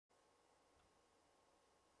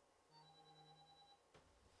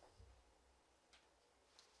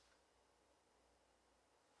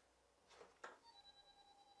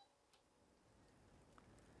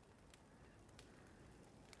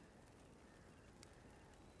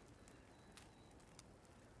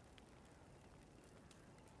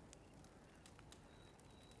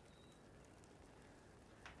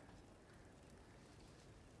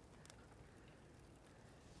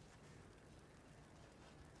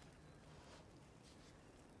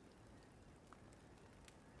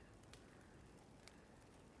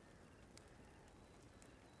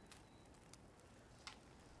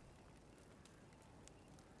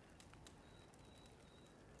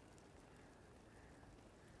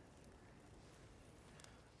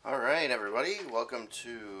Alright, everybody, welcome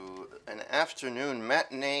to an afternoon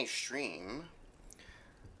matinee stream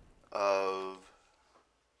of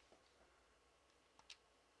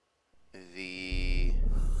The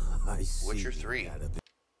Witcher 3.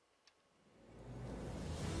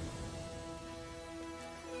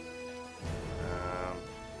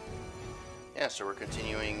 Yeah, so we're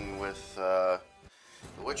continuing with The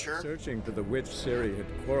Witcher. Searching for the witch Ciri had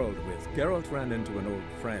quarreled with, Geralt ran into an old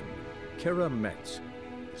friend, Keira Metz.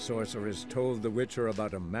 The sorceress told the Witcher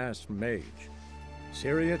about a masked mage.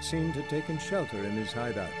 Ciri had seemed to have taken shelter in his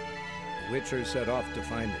hideout. The Witcher set off to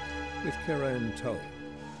find it, with Keira in tow.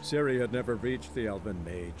 Ciri had never reached the elven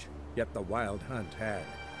mage, yet the wild hunt had.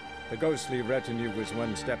 The ghostly retinue was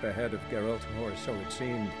one step ahead of Geralt, or so it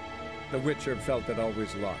seemed. The Witcher felt that all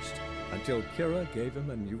was lost, until Keira gave him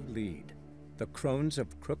a new lead. The Crones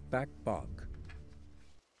of Crookback Bog.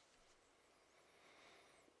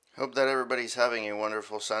 Hope that everybody's having a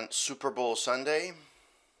wonderful Super Bowl Sunday.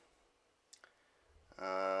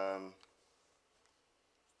 I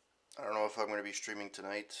don't know if I'm going to be streaming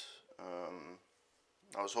tonight.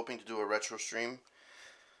 I was hoping to do a retro stream,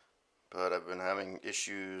 but I've been having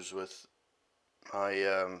issues with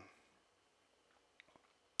my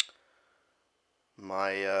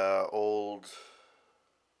old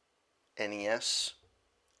NES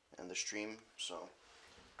and the stream, so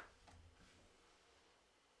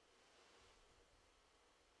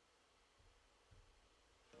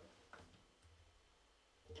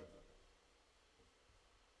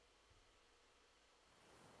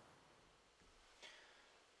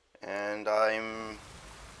and I'm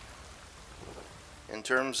in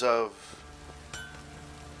terms of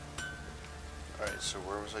alright, so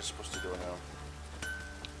where was I supposed to go now?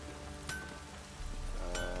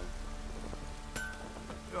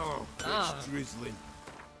 Oh, it's drizzling.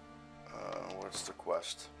 What's the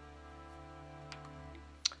quest?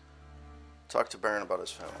 Talk to Baron about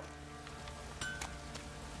his family.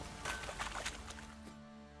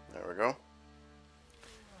 There we go.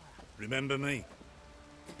 Remember me?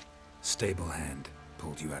 Stable hand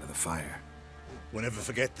pulled you out of the fire. Won't ever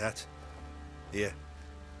forget that. Here,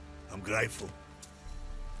 I'm grateful.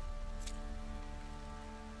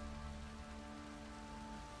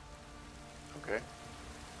 Okay.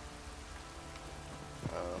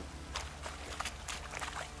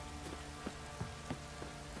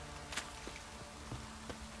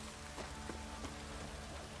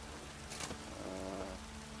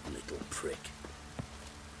 Little prick.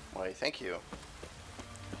 Why, thank you.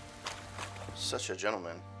 Such a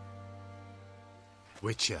gentleman.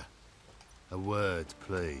 Witcher, a word,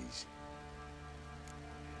 please.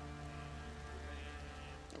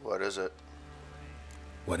 What is it?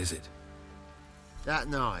 What is it? That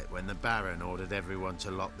night when the Baron ordered everyone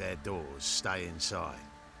to lock their doors, stay inside.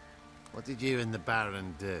 What did you and the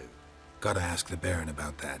Baron do? Gotta ask the Baron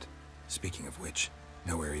about that. Speaking of which,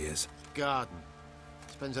 know where he is? Garden.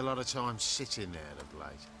 Spends a lot of time sitting there of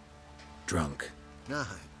late. Drunk. No.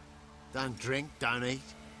 Don't drink, don't eat.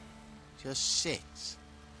 Just sits.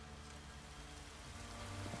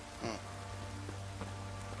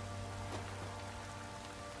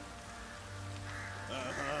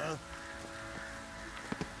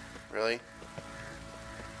 Really?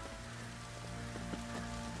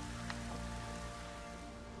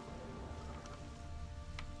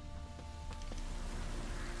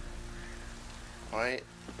 Why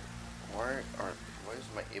is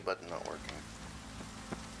my A button not working?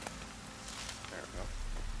 There we go.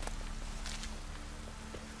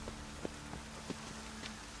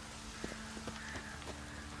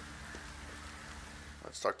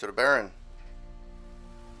 Let's talk to the Baron.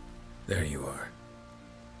 There you are.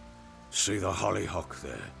 See the hollyhock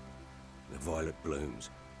there? The violet blooms.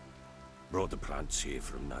 Brought the plants here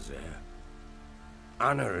from Nazaire.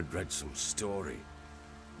 Anna had read some story.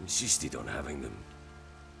 Insisted on having them.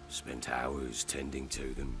 Spent hours tending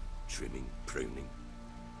to them, trimming, pruning.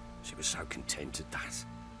 She was so content at that.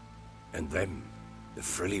 And them, the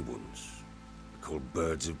frilly ones, called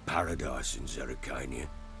birds of paradise in Zerrikania.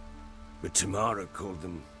 But Tamara called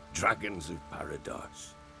them dragons of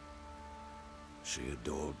paradise. She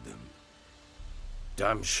adored them.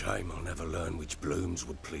 Damn shame I'll never learn which blooms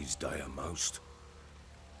would please Dea most.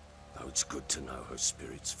 Though it's good to know her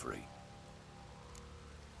spirit's free.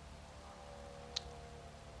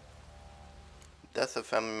 Death of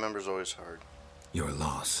family members is always hard. Your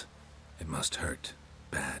loss. It must hurt.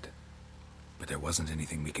 Bad. But there wasn't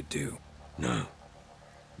anything we could do. No.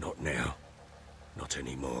 Not now. Not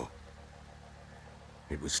anymore.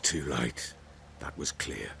 It was too late. That was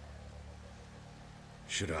clear.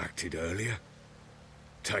 Should have acted earlier.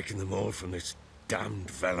 Taken them all from this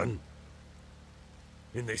damned felon.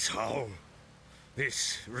 In this hole,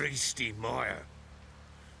 this Reesty mire,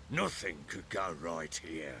 nothing could go right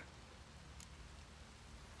here.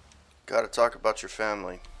 Gotta talk about your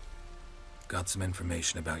family. Got some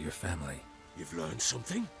information about your family. You've learned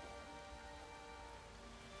something?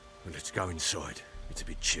 Well, let's go inside. It's a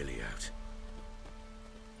bit chilly out.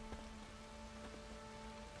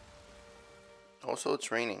 Also,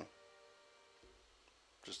 it's raining.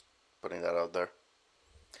 Just putting that out there.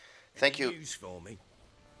 Thank you. News for me?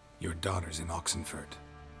 Your daughter's in Oxenfurt.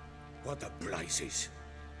 What the blazes?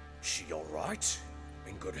 She all right?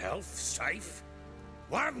 In good health? Safe?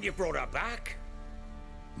 Why haven't you brought her back?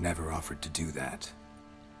 Never offered to do that.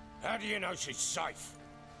 How do you know she's safe?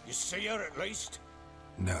 You see her at least?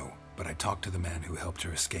 No, but I talked to the man who helped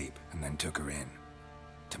her escape and then took her in.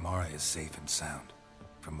 Tamara is safe and sound.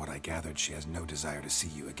 From what I gathered, she has no desire to see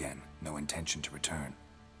you again, no intention to return.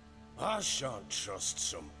 I shan't trust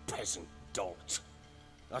some peasant dolt.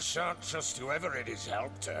 I shan't trust whoever it is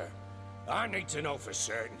helped her. I need to know for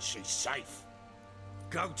certain she's safe.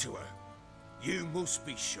 Go to her. You must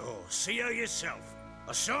be sure. See her yourself.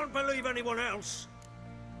 I shan't believe anyone else.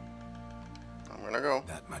 I'm gonna go.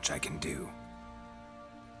 That much I can do.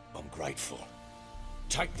 I'm grateful.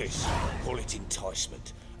 Take this, call it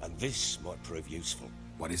enticement, and this might prove useful.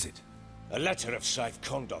 What is it? A letter of safe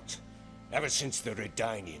conduct. Ever since the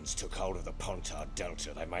Redanians took hold of the Pontar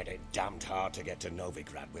Delta, they made it damned hard to get to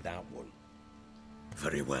Novigrad without one.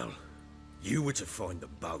 Very well. You were to find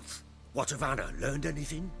them both. What of Anna? Learned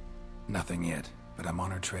anything? Nothing yet, but I'm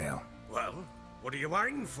on her trail. Well, what are you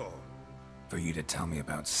waiting for? For you to tell me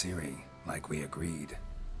about Ciri, like we agreed.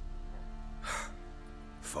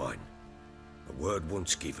 Fine. A word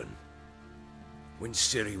once given. When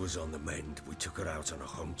Ciri was on the mend, we took her out on a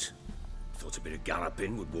hunt. Thought a bit of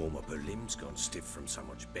galloping would warm up her limbs, gone stiff from so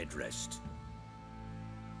much bed rest.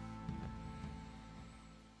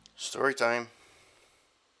 Story time.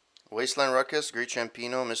 Wasteland Ruckus, Great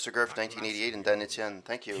Champino, Mr. Garf 1988, and Dan Etienne.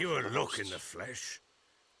 Thank you. Pure for the luck in hosts. the flesh.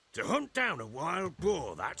 To hunt down a wild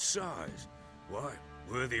boar that size. Why,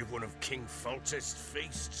 worthy of one of King Foltest's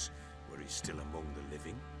feasts, where he's still among the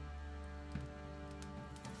living.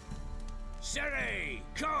 Ciri,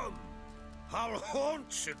 come! Our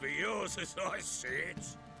haunt should be yours as I see it.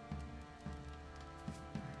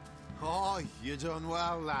 Oh, you done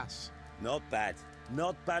well, lass. Not bad.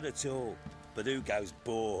 Not bad at all. But who goes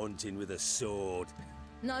boar hunting with a sword?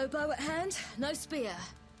 No bow at hand, no spear.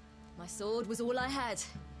 My sword was all I had.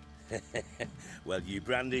 Well, you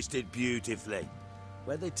brandished it beautifully.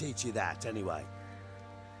 Where'd they teach you that, anyway?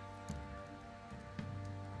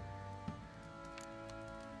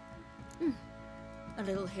 A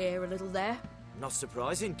little here, a little there. Not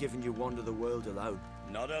surprising, given you wander the world alone.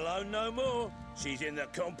 Not alone no more. She's in the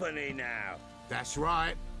company now. That's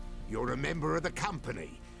right. You're a member of the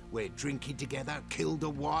company. We're drinking together, killed a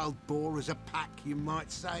wild boar as a pack, you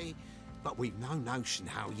might say. But we've no notion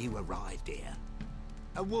how you arrived here.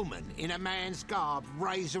 A woman in a man's garb,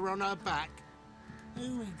 razor on her back.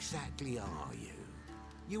 Who exactly are you?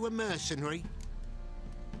 You a mercenary?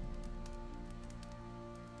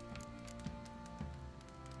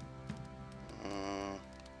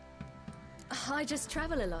 I just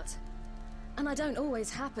travel a lot. And I don't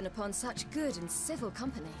always happen upon such good and civil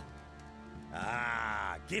company.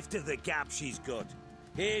 Ah, gift of the gab she's got.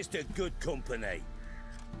 Here's to good company.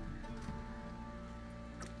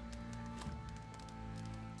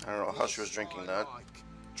 I don't know how she was drinking that.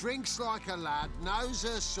 Drinks like a lad, knows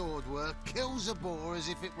her sword work, kills a boar as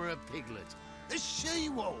if it were a piglet. A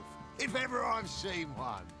she-wolf, if ever I've seen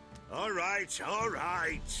one. All right, all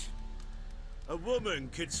right. A woman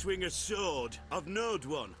could swing a sword. I've knowed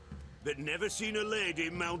one. But never seen a lady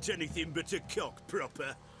mount anything but a cock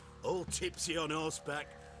proper. All tipsy on horseback.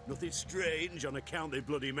 Nothing strange on account they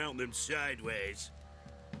bloody mount them sideways.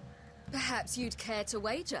 Perhaps you'd care to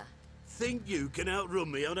wager? Think you can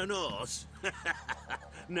outrun me on an horse?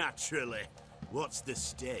 Naturally. What's the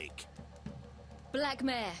stake? Black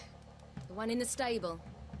mare. The one in the stable.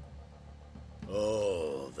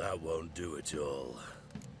 Oh, that won't do at all.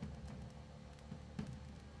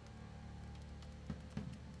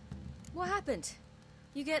 What happened?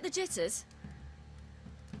 You get the jitters?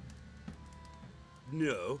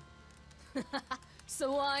 No.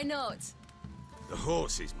 So why not? The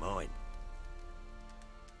horse is mine.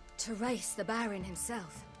 To race the Baron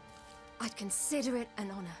himself. I'd consider it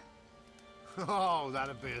an honor. Oh,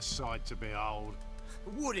 that'd be a sight to behold.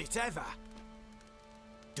 Would it ever?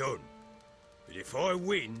 Done. But if I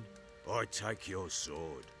win, I take your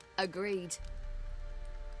sword. Agreed.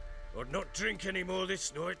 I'd not drink any more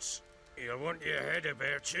this night. You'll want your head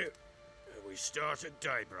about you. We start at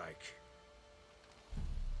daybreak.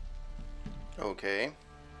 Okay.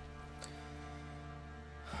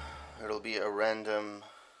 It'll be a random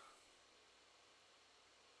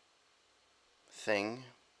thing.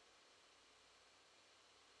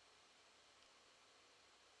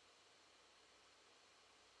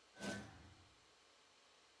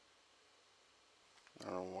 I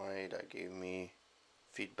don't know why that gave me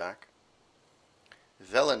feedback.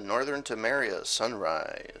 Velen, Northern Temeria,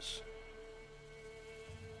 sunrise.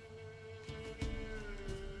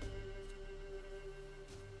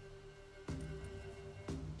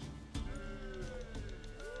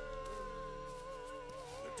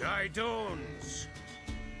 The day dawns.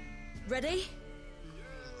 Ready?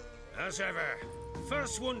 As ever,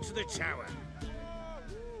 first one to the tower.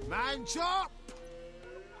 Man chop!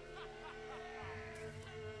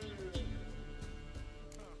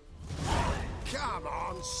 Come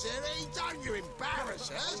on, Ciri, don't you embarrass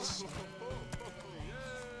us!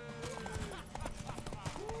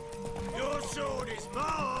 Your sword is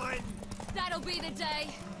mine! That'll be the day.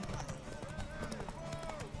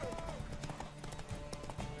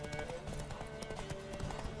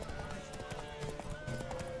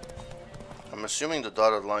 I'm assuming the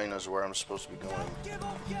dotted line is where I'm supposed to be going.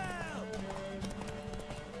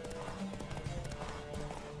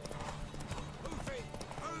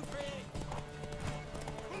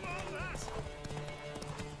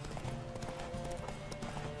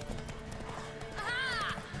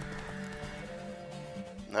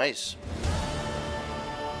 Nice.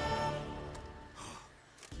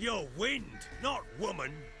 You're wind, not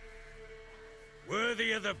woman.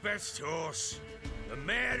 Worthy of the best horse. The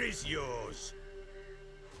mare is yours.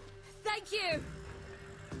 Thank you.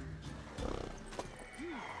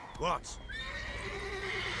 What?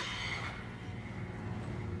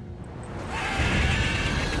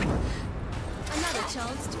 Another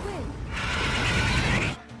chance to win.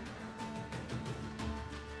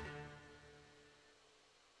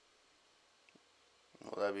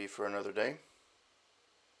 Will that be for another day?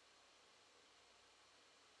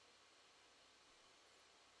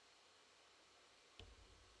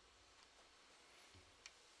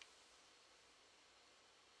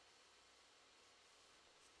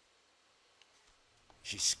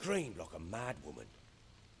 She screamed like a mad woman.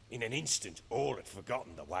 In an instant, all had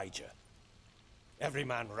forgotten the wager. Every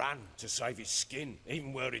man ran to save his skin,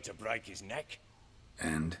 even were it to break his neck.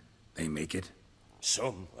 And they make it?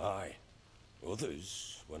 Some, aye.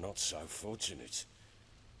 Others were not so fortunate.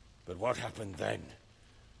 But what happened then?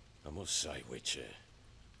 I must say, Witcher,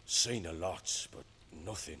 seen a lot, but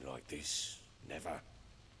nothing like this. Never.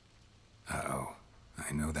 Uh-oh.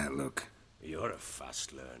 I know that look. You're a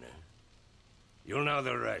fast learner. You'll know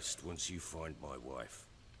the rest once you find my wife.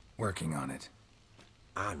 Working on it.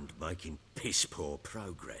 And making piss-poor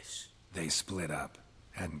progress. They split up.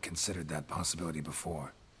 Hadn't considered that possibility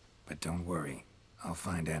before. But don't worry. I'll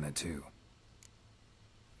find Anna too.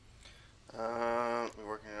 We're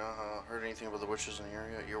working on, heard anything about the witches in the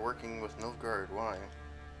area? You're working with Nilfgaard, why?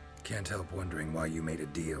 Can't help wondering why you made a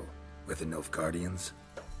deal with the Nilfgaardians.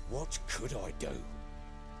 What could I do?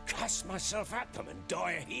 Cast myself at them and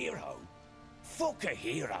die a hero? Fuck a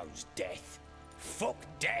hero's death. Fuck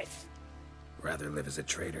death. Rather live as a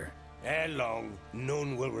traitor. Ere long,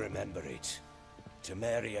 none will remember it.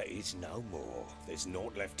 Temeria is no more. There's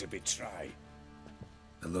naught left to betray.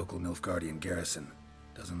 The local Nilfgaardian garrison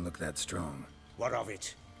doesn't look that strong. What of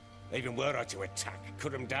it? Even were I to attack,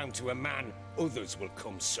 cut them down to a man, others will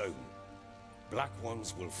come soon. Black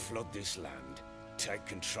Ones will flood this land, take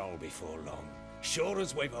control before long. Sure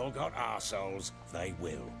as we've all got arseholes, they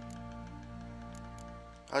will.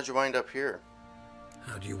 How'd you wind up here?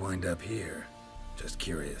 How'd you wind up here? Just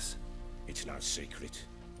curious. It's no secret.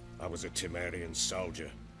 I was a Temerian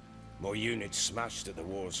soldier. My unit smashed at the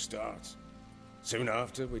war's start. Soon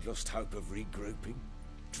after, we lost hope of regrouping,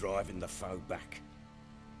 driving the foe back.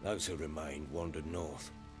 Those who remained wandered north.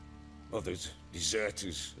 Others,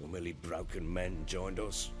 deserters or merely broken men, joined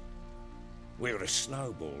us. We were a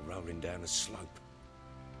snowball rolling down a slope.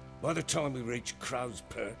 By the time we reached Crow's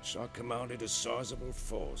Perch, I commanded a sizable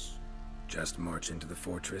force. Just march into the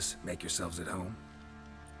fortress, make yourselves at home?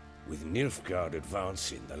 With Nilfgaard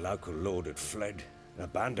advancing, the local lord had fled, and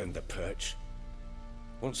abandoned the Perch.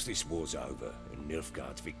 Once this war's over, and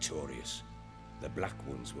Nilfgaard's victorious, the Black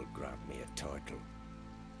Ones will grant me a title.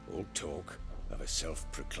 All talk of a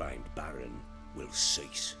self-proclaimed baron will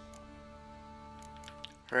cease.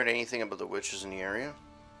 Heard anything about the witches in the area?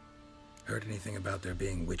 Heard anything about there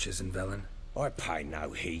being witches in Velen? I pay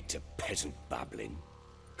no heed to peasant babbling.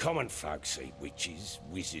 Common folk see witches,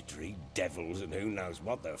 wizardry, devils, and who knows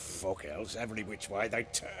what the fuck else every which way they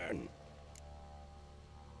turn.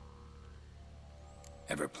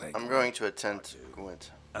 Ever play? I'm going to attempt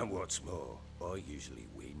Gwent. And what's more, I usually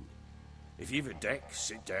win. If you've a deck,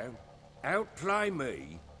 sit down. Outplay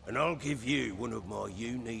me, and I'll give you one of my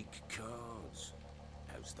unique cards.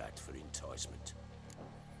 How's that for enticement?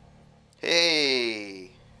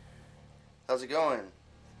 Hey! How's it going?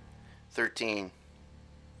 13.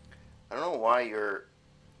 I don't know why your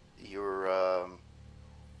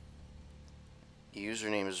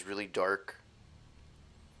username is really dark.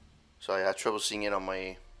 So I had trouble seeing it on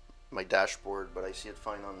my dashboard, but I see it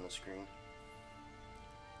fine on the screen.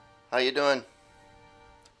 How you doing?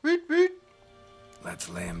 Root root. Let's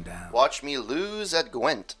lay him down. Watch me lose at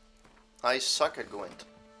Gwent. I suck at Gwent.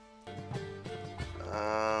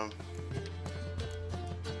 Total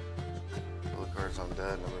cards on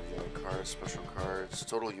dead, number of unit cards, special cards,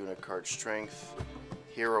 total unit card strength,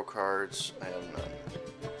 hero cards, I have none.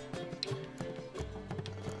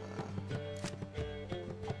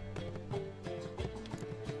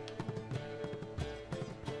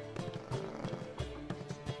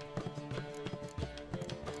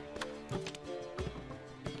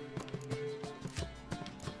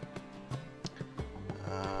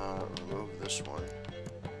 Remove this one.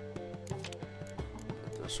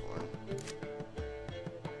 Put this one.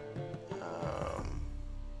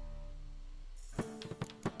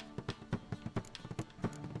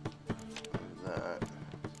 Move that.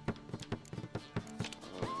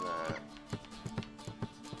 Move that.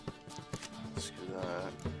 Let's do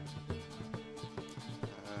that.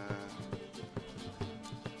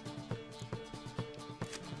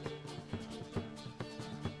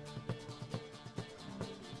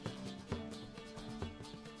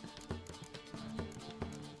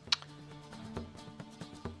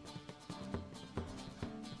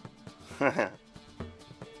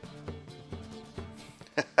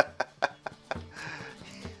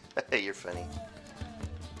 You're funny.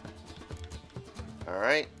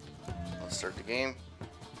 Alright, let's start the game.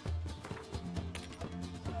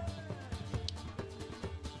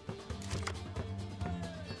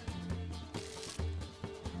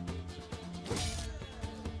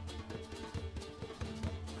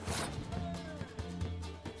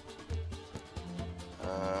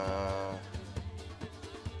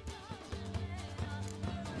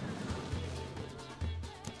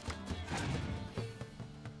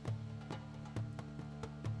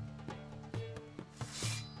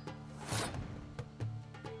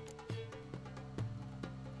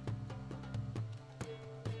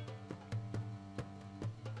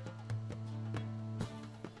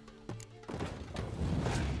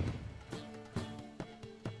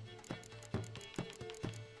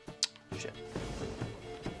 Shit.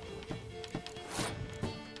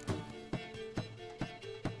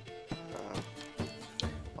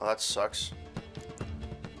 Well, that sucks.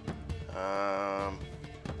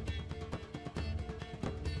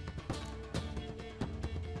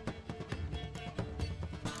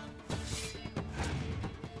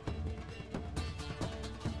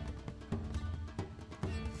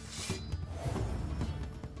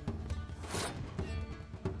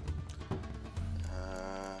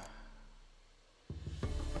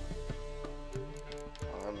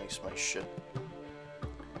 Well, that makes my shit.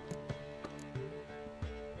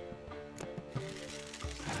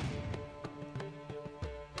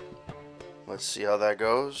 Let's see how that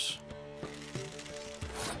goes.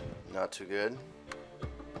 Not too good.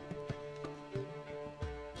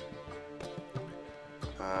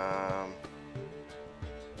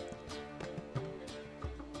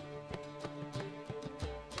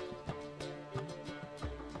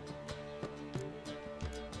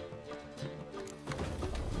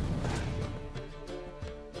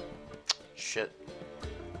 Shit.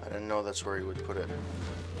 I didn't know that's where he would put it.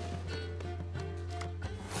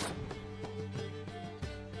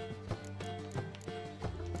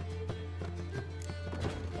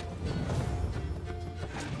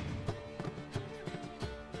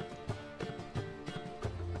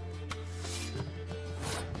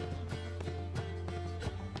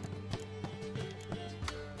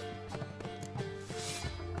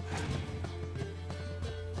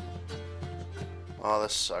 Oh,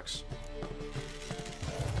 this sucks.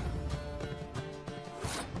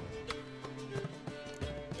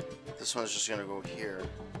 This one's just gonna go here.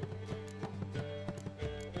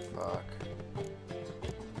 Fuck.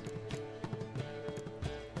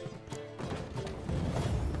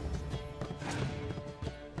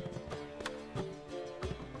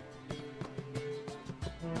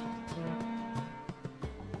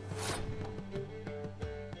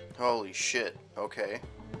 Holy shit. Okay.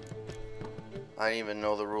 I didn't even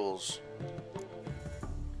know the rules.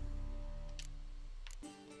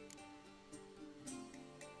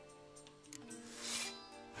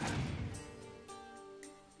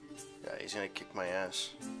 he's gonna kick my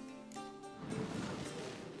ass.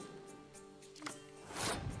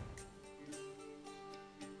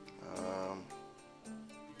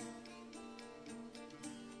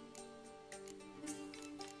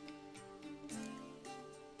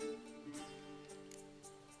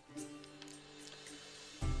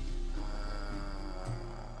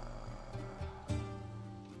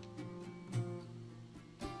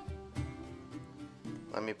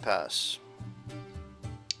 Let me pass.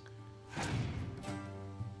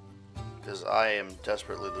 Because I am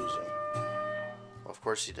desperately losing. Of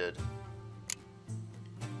course he did.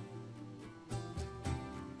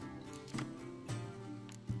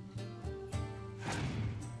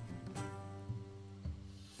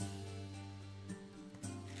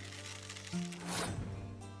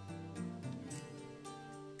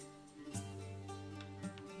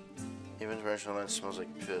 Even dimensional land smells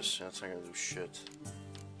like piss. That's not gonna do shit.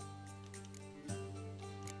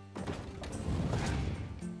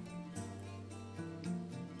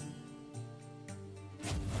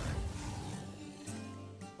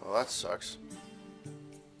 Well, that sucks.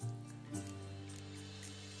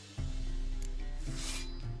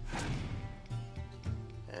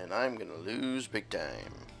 And I'm gonna lose big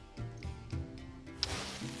time.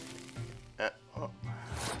 Oh.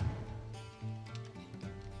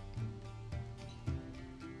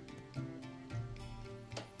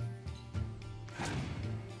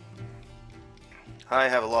 I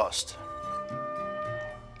have lost.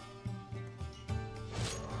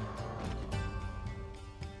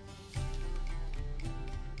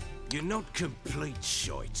 You're not complete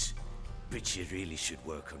shite, but you really should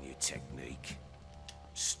work on your technique.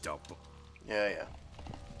 Stop. Yeah.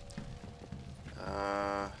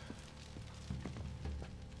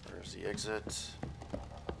 Where's the exit?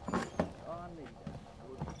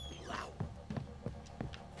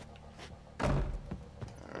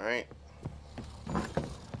 Alright.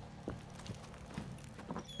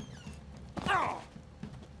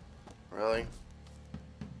 Really?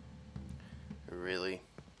 Really?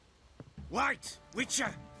 Wait,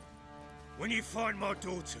 Witcher! When you find my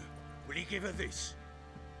daughter, will you give her this?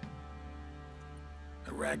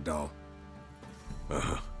 A ragdoll.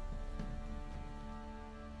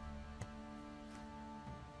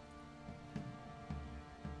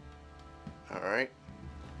 Alright.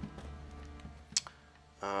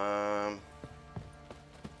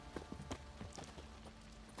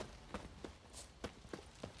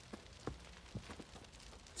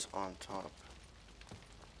 It's on top.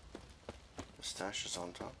 The stash is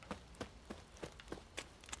on top.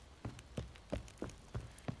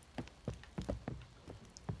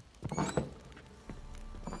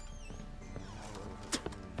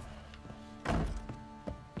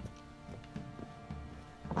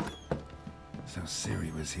 So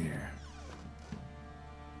Ciri was here.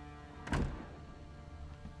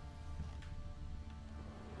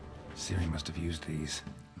 Ciri must have used these.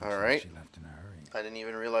 Alright. She left in a hurry. I didn't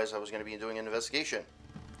even realize I was going to be doing an investigation.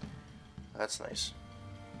 That's nice.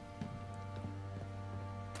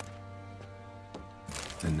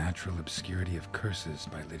 The Natural Obscurity of Curses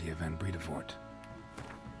by Lydia van Bredevoort.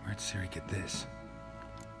 Where'd Ciri get this?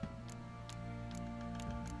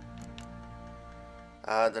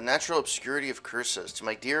 The Natural Obscurity of Curses. To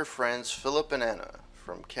my dear friends Philip and Anna,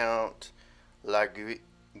 from Count Laguevre,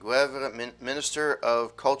 Minister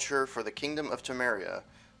of Culture for the Kingdom of Temeria,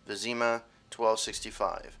 Vizima,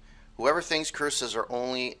 1265. Whoever thinks curses are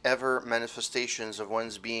only ever manifestations of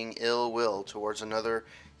one's being ill will towards another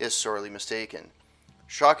is sorely mistaken.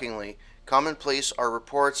 Shockingly, commonplace are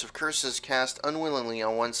reports of curses cast unwillingly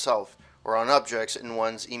on oneself or on objects in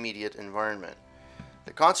one's immediate environment.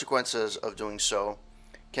 The consequences of doing so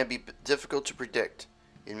can be difficult to predict.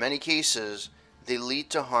 In many cases, they lead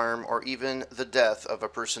to harm or even the death of a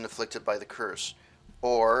person afflicted by the curse,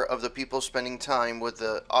 or of the people spending time with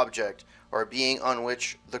the object or being on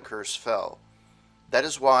which the curse fell. That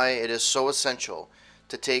is why it is so essential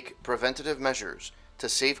to take preventative measures to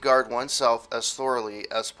safeguard oneself as thoroughly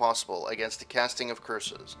as possible against the casting of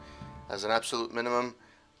curses. As an absolute minimum,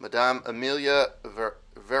 Madame Amelia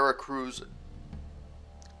Veracruz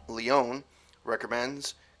Leon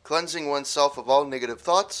recommends cleansing oneself of all negative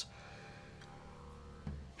thoughts,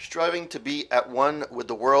 striving to be at one with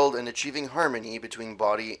the world, and achieving harmony between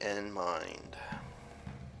body and mind.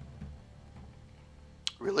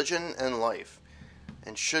 Religion and life.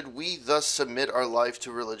 And should we thus submit our life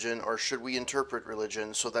to religion, or should we interpret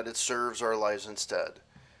religion so that it serves our lives instead?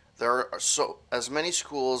 There are as many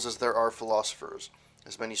schools as there are philosophers,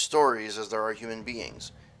 as many stories as there are human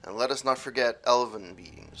beings, and let us not forget elven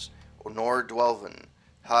beings, nor dwelven,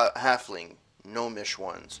 halfling, gnomish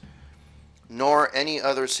ones, nor any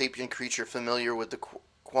other sapient creature familiar with the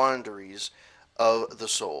quandaries of the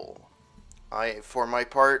soul. I, for my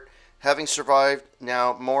part, having survived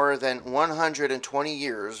now more than 120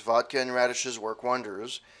 years, vodka and radishes work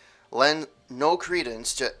wonders, lend no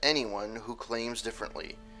credence to anyone who claims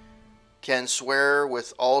differently. Can swear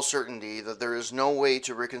with all certainty that there is no way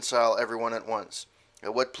to reconcile everyone at once.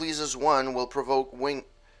 That what pleases one will provoke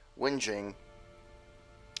whinging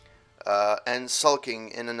and sulking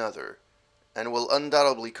in another, and will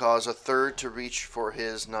undoubtedly cause a third to reach for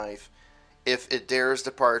his knife if it dares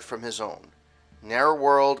depart from his own. Narrow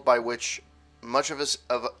world by which much of us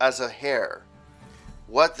as a hair.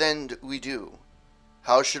 What then do we do?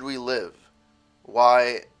 How should we live?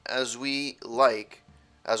 Why, as we like,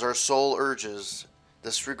 as our soul urges,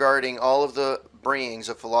 disregarding all of the brayings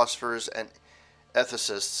of philosophers and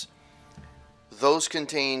ethicists, those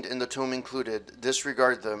contained in the tome included,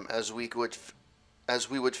 disregard them as we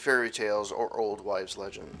would fairy tales or old wives'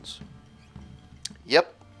 legends.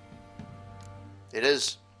 Yep, it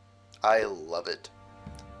is. I love it.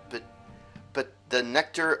 But the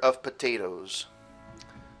nectar of potatoes.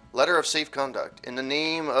 Letter of safe conduct. In the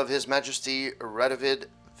name of His Majesty Radovid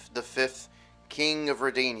V, King of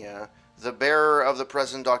Redania, the bearer of the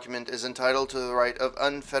present document is entitled to the right of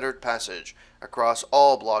unfettered passage across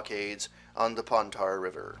all blockades on the Pontar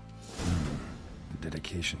River. A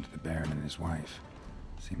dedication to the Baron and his wife.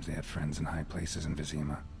 Seems they had friends in high places in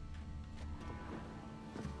Vizima.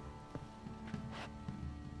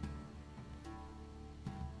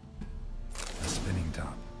 A spinning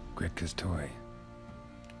top. Gretka's toy.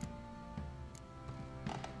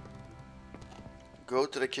 Go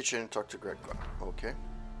to the kitchen and talk to Gretka. Okay.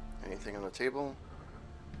 Anything on the table?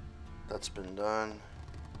 That's been done.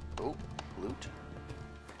 Oh, loot.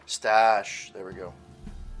 Stash. There we go.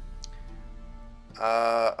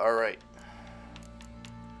 Alright.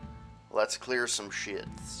 Let's clear some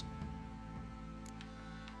shits.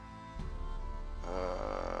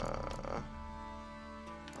 I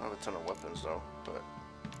don't have a ton of weapons though, but...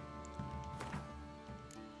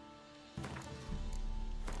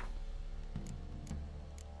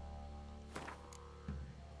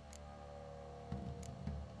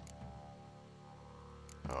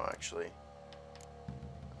 Oh, actually...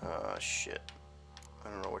 shit. I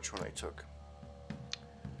don't know which one I took.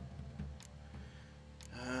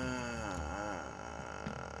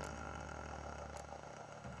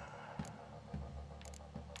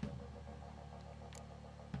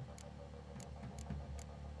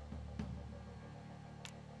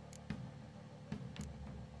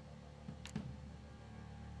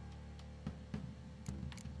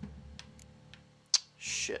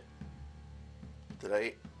 Shit. Did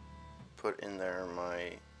I put in there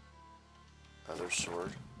my other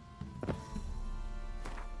sword?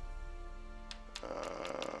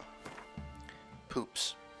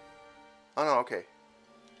 Poops. Oh no, okay.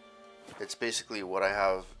 It's basically what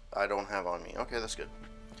I don't have on me. Okay, that's good.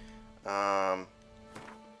 Yeah.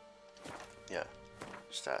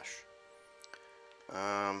 Stash.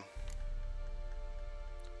 I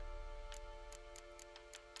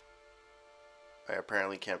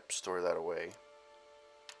apparently can't store that away.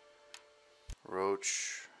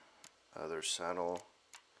 Roach, other saddle,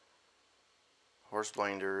 horse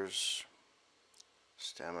blinders,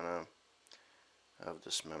 stamina of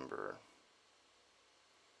dismember.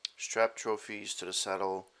 Strap trophies to the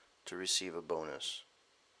saddle to receive a bonus.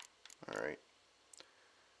 Alright.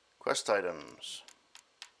 Quest items.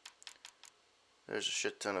 There's a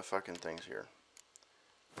shit ton of fucking things here.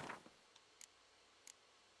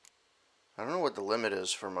 I don't know what the limit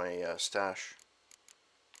is for my stash.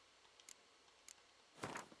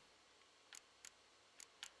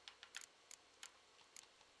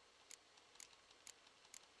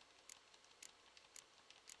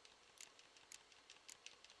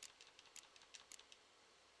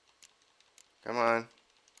 Come on.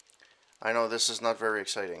 I know this is not very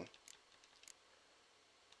exciting.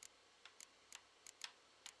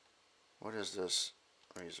 What is this?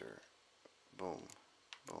 Razor. Boom.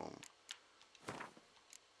 Boom.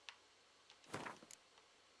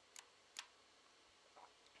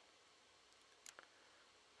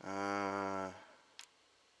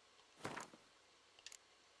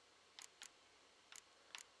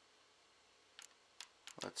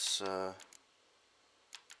 Let's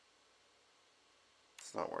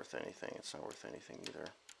it's not worth anything. It's not worth anything either.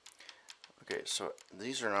 Okay, so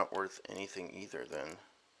these are not worth anything either then,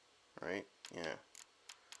 right? Yeah.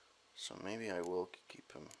 So maybe I will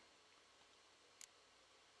keep them.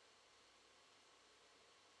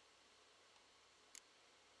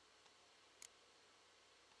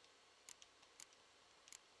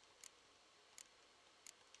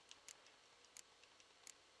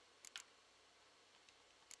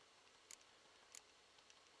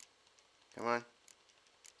 Come on.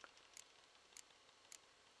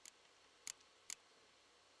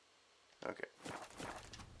 Okay.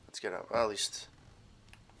 Let's get up. Well, at least.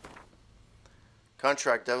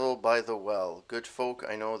 Contract Devil by the Well. Good folk,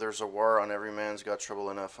 I know there's a war on every man's got trouble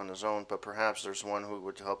enough on his own, but perhaps there's one who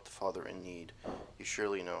would help the father in need. You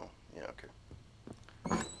surely know. Yeah, okay.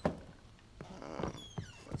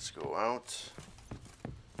 Let's go out.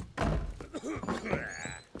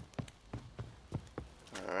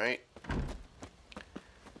 Alright.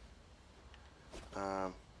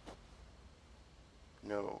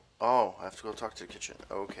 No. Oh, I have to go talk to the kitchen.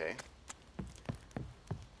 Okay.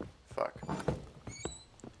 Fuck.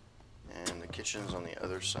 And the kitchen's on the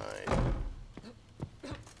other side.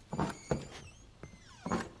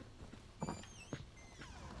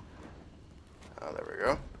 Oh, there we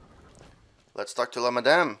go. Let's talk to La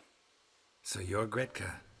Madame. So you're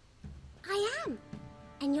Gretka. I am.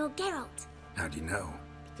 And you're Geralt. How do you know?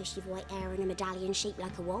 Because you've white hair and a medallion shaped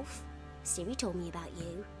like a wolf. Ciri told me about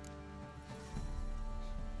you.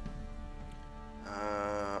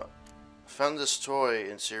 Found this toy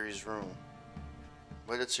in Ciri's room.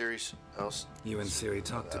 What did Ciri else? You and Ciri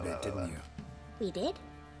talked a bit, didn't you? We did?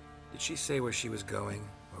 Did she say where she was going,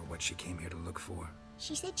 or what she came here to look for?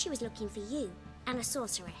 She said she was looking for you, and a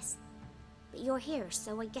sorceress. But you're here,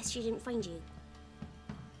 so I guess she didn't find you.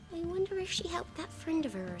 I wonder if she helped that friend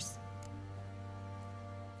of hers.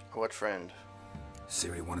 What friend?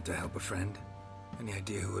 Ciri wanted to help a friend? Any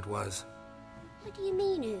idea who it was? What do you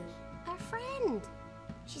mean, who? Her friend.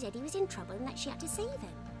 She said he was in trouble and that she had to save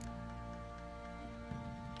him.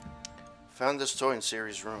 Found this toy in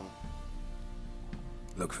Ciri's room.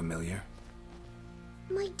 Look familiar?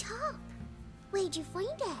 My top. Where'd you find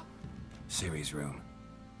it? Ciri's room.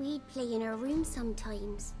 We'd play in her room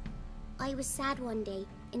sometimes. I was sad one day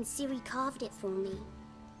and Ciri carved it for me.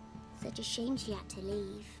 Such a shame she had to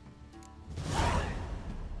leave.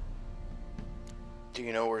 Do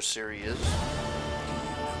you know where Ciri is? Do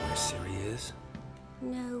you know where Ciri is?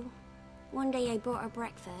 No. One day I brought her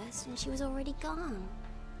breakfast and she was already gone.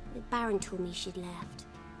 The Baron told me she'd left.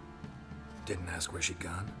 Didn't ask where she'd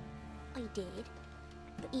gone? I did.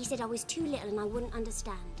 But he said I was too little and I wouldn't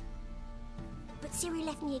understand. But Ciri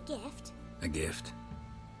left me a gift. A gift?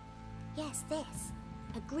 Yes, this.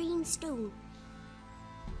 A green stone.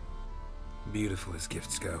 Beautiful as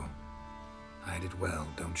gifts go. Hide it well,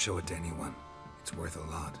 don't show it to anyone. It's worth a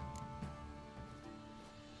lot.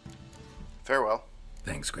 Farewell.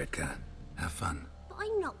 Thanks, Gretka. Have fun. But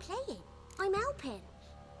I'm not playing. I'm helping.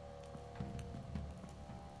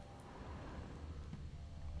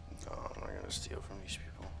 No, I'm not gonna steal from these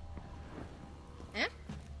people. Huh?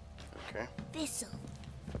 Okay. Thistle.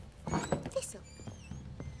 Thistle.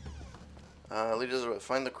 Lead us away.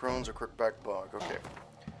 Find the Crones or Crookback Bog. Okay.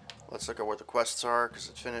 Let's look at where the quests are, because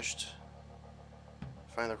it's finished.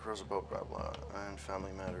 Find the Crows about blah blah. And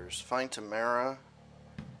family matters. Find Tamara,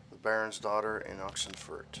 the Baron's daughter, in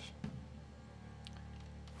Oxenfurt.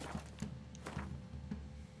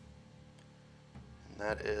 And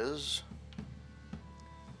that is...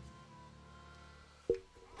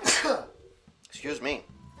 Excuse me.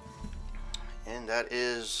 And that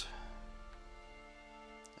is...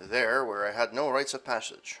 there, where I had no rites of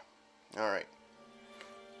passage. Alright.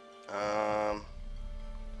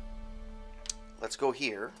 Let's go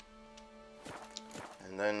here.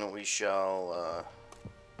 And then we shall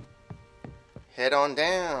head on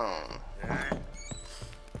down.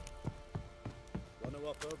 Wanna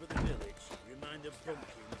walk over the village? Remind of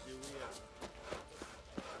pumpkins who we are.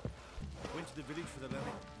 Went to the village for the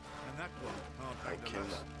lemming, and that one hard I back the can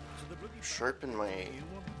lass. So the bloody sharpen my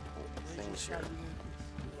things here.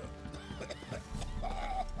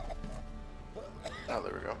 Oh,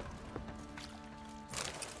 there we go.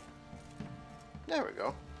 There we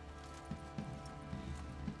go.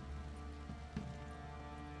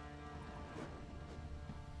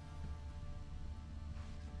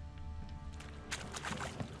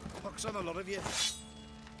 Pox on a lot of you.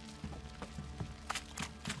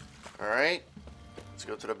 Alright. Let's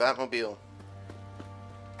go to the Batmobile.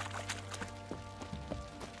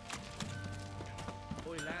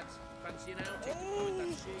 Boy, lads, fancy an outing behind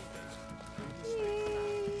that sheep?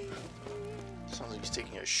 Sounds like he's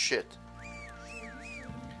taking a shit.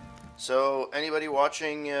 So, anybody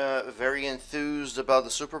watching very enthused about the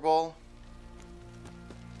Super Bowl?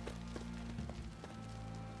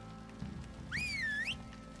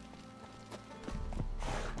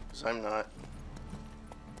 Because I'm not.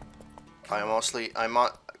 Quite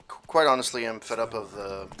honestly, I'm fed up of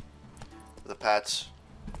the Pats.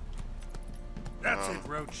 That's it,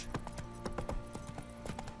 Roach.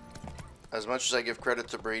 As much as I give credit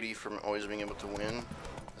to Brady for always being able to win,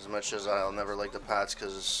 As much as I'll never like the Pats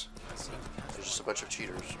because they're just a bunch of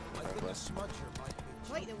cheaters.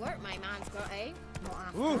 Quite the work my man's got, eh? Not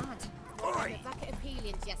half Ooh. bad. A bucket of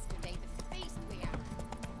peelings yesterday. The feast we had.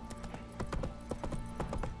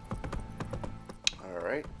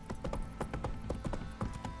 Alright.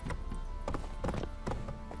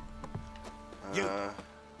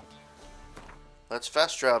 Let's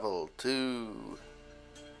fast travel to...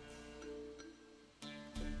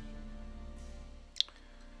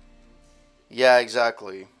 Yeah,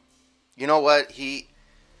 exactly. You know what? He,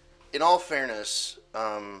 in all fairness,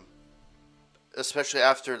 especially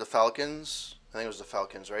after the Falcons, I think it was the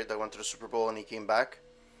Falcons, right? That went to the Super Bowl and he came back.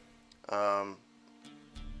 To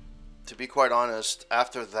be quite honest,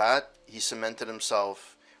 after that, he cemented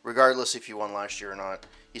himself, regardless if he won last year or not,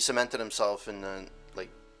 he cemented himself in the, like,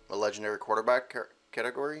 a legendary quarterback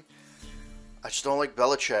category. I just don't like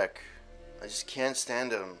Belichick. I just can't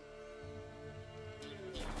stand him.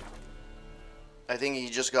 I think he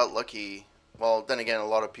just got lucky. Well, then again, a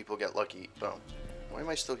lot of people get lucky. But why am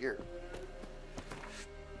I still here?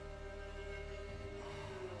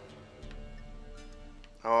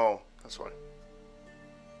 Oh, that's why.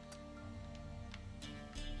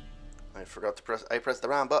 I forgot to press. I pressed the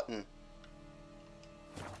wrong button.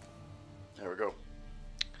 There we go.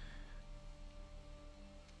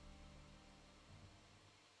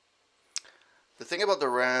 The thing about the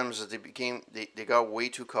Rams is they got way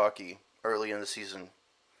too cocky early in the season.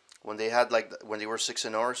 When they had when they were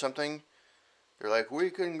 6-0 or something, they're like,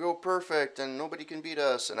 we can go perfect and nobody can beat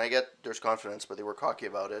us. And I get there's confidence, but they were cocky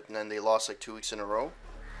about it. And then they lost like 2 weeks in a row,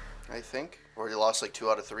 I think, or they lost like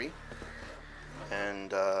 2 out of 3.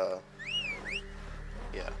 And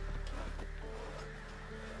yeah.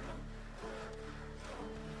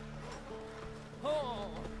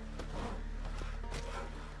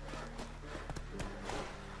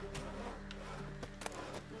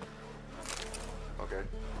 Okay,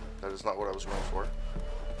 that is not what I was going for.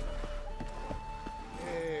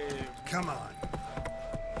 Come on.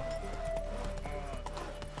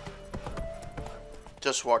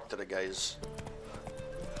 Just walk to the guys.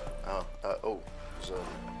 Oh,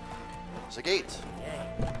 there's a gate.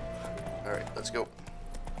 All right, let's go.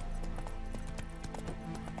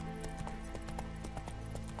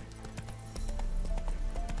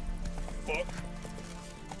 Fuck.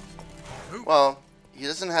 Well, he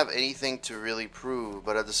doesn't have anything to really prove,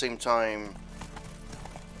 but at the same time,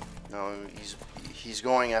 you know, he's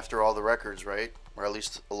going after all the records, right? Or at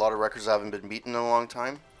least a lot of records haven't been beaten in a long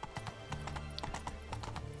time.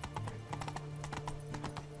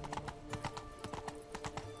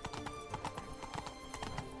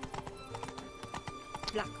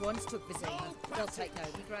 Black ones took Vizima. They'll take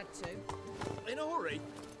Novigrad too. In a hurry.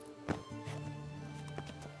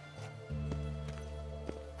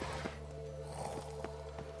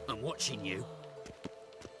 I'm watching you.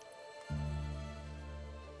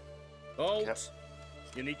 Halt. Yep.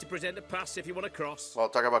 You need to present a pass if you want to cross. Well,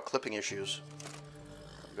 talk about clipping issues.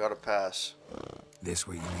 Got to pass. This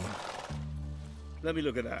what you mean? Let me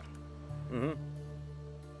look at that.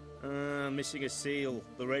 Missing a seal,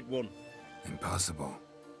 the red one. Impossible.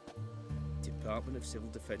 Department of Civil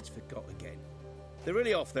Defense forgot again. They're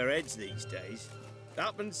really off their heads these days.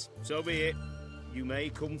 Happens, so be it. You may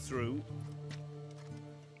come through.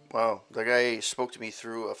 Wow, the guy spoke to me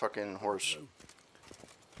through a fucking horse.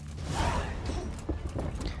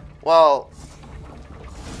 Well,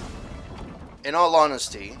 in all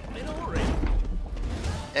honesty,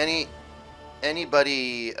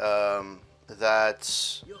 anybody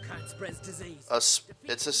that's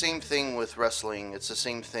it's the same thing with wrestling. It's the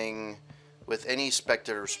same thing with any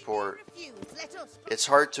spectator sport. It's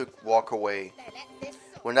hard to walk away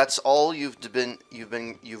when that's all you've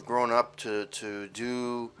grown up to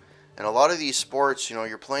do. And a lot of these sports, you know,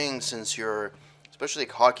 you're playing since you're, especially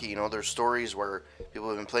like hockey, you know, there's stories where people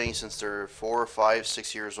have been playing since they're 4, 5,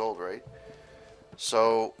 6 years old, right?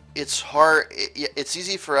 So it's hard. It's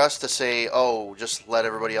easy for us to say, oh, just let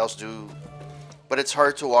everybody else do, but it's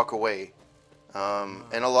hard to walk away.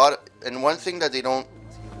 And one thing that they don't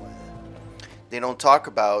talk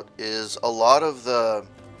about is a lot of the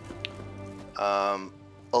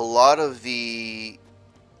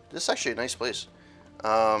this is actually a nice place.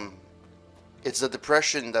 It's the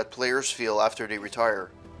depression that players feel after they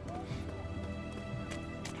retire.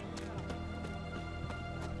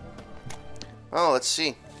 Oh, let's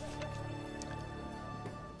see.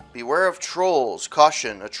 Beware of trolls.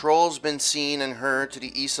 Caution. A troll's been seen and heard to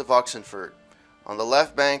the east of Oxenford, on the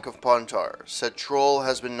left bank of Pontar. Said troll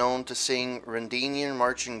has been known to sing Rendanian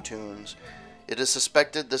marching tunes. It is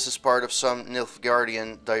suspected this is part of some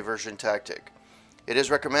Nilfgaardian diversion tactic. It is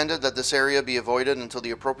recommended that this area be avoided until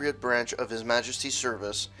the appropriate branch of His Majesty's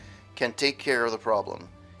service can take care of the problem.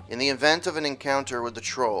 In the event of an encounter with the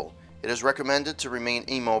troll, it is recommended to remain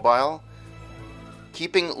immobile,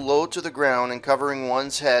 keeping low to the ground and covering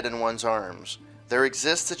one's head and one's arms. There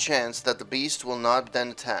exists a chance that the beast will not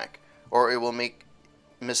then attack, or it will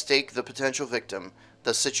mistake the potential victim,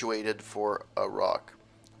 thus situated for a rock.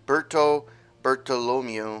 Berto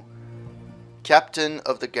Bertolomeu, Captain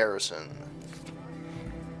of the Garrison.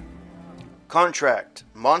 Contract.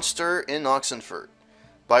 Monster in Oxenfurt.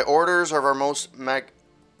 By orders of our most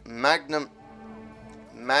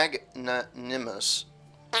magnanimous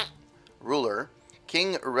ruler,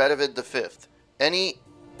 King Radovid V, any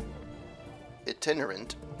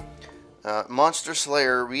itinerant monster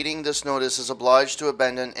slayer reading this notice is obliged to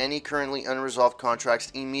abandon any currently unresolved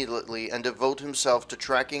contracts immediately and devote himself to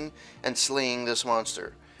tracking and slaying this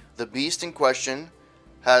monster. The beast in question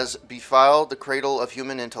has befouled the cradle of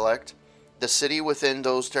human intellect. The city within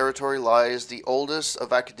those territory lies the oldest of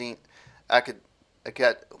God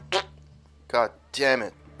damn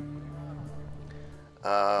it.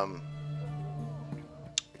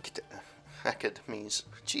 Academies.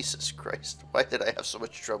 Jesus Christ. Why did I have so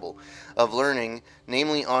much trouble? Of learning,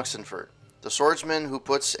 namely Oxenfurt. The swordsman who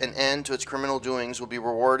puts an end to its criminal doings will be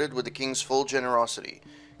rewarded with the king's full generosity.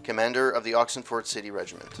 Commander of the Oxenfurt City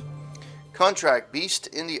Regiment. Contract. Beast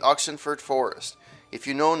in the Oxenfurt Forest. If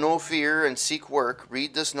you know no fear and seek work,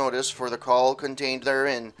 read this notice, for the call contained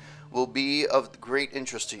therein will be of great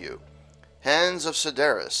interest to you. Hans of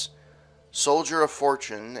Sedaris, soldier of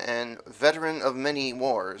fortune and veteran of many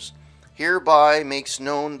wars, hereby makes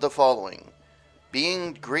known the following.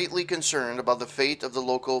 Being greatly concerned about the fate of the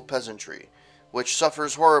local peasantry, which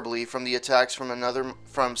suffers horribly from the attacks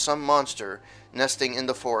from some monster nesting in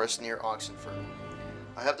the forest near Oxenfurt,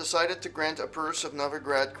 I have decided to grant a purse of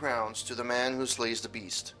Novigrad crowns to the man who slays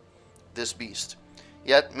this beast.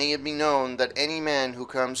 Yet may it be known that any man who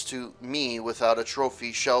comes to me without a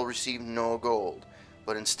trophy shall receive no gold,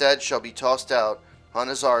 but instead shall be tossed out on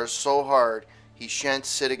his Ars so hard he shan't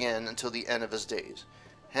sit again until the end of his days.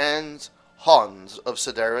 Hans of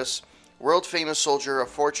Sedaris, world-famous soldier of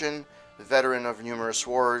fortune, veteran of numerous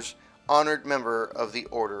wars, honored member of the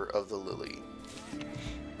Order of the Lily.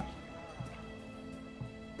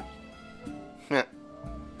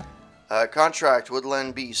 Contract.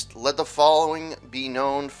 Woodland Beast. Let the following be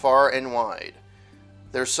known far and wide.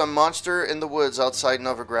 There's some monster in the woods outside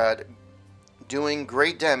Novigrad doing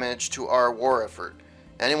great damage to our war effort.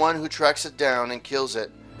 Anyone who tracks it down and kills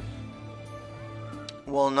it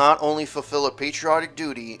will not only fulfill a patriotic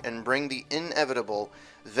duty and bring the inevitable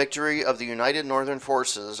victory of the United Northern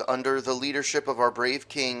Forces under the leadership of our brave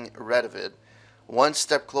King Radovid one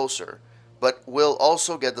step closer, but will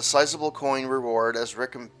also get the sizable coin reward as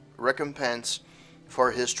recompense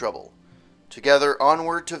for his trouble. Together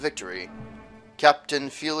onward to victory. Captain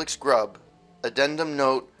Felix Grubb. Addendum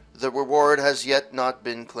note, the reward has yet not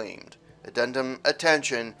been claimed. Addendum,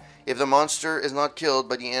 attention, if the monster is not killed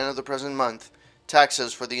by the end of the present month,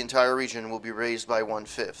 taxes for the entire region will be raised by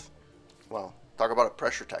 1/5. Well, talk about a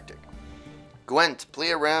pressure tactic. Gwent,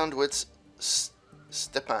 play around with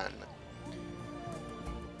Stepan.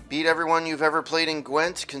 Beat everyone you've ever played in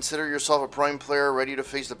Gwent. Consider yourself a prime player ready to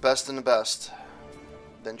face the best and the best.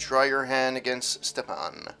 Then try your hand against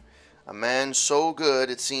Stepan, a man so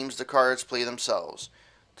good it seems the cards play themselves.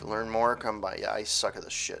 To learn more, come by. Yeah, I suck at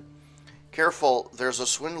this shit. Careful, there's a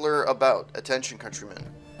swindler about. Attention,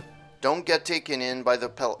 countrymen. Don't get taken in by the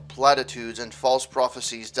platitudes and false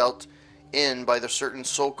prophecies dealt in by the certain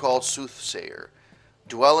so-called soothsayer.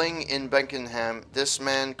 Dwelling in Beckenham, this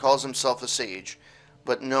man calls himself a sage,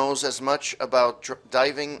 but knows as much about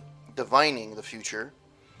divining the future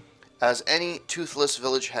as any toothless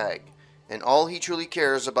village hag, and all he truly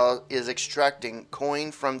cares about is extracting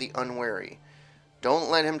coin from the unwary. Don't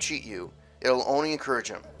let him cheat you, it'll only encourage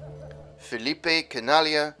him. Felipe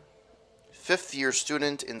Canalia, 5th year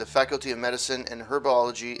student in the Faculty of Medicine and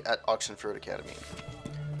Herbology at Oxenfurt Academy.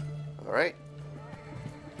 Alright.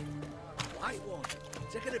 Right one,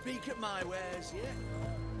 taking a peek at my wares, yeah?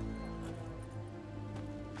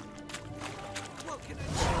 What can I do?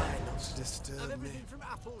 Not to disturb me. Everything from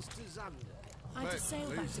apples to Xander. I had to sail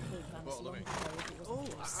back to Pilgrims long ago if it wasn't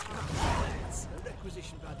Oh, a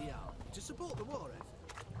requisition by the hour to support the war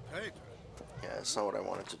effort. Yeah, that's not what I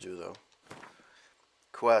wanted to do, though.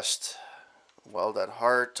 Quest. Wild at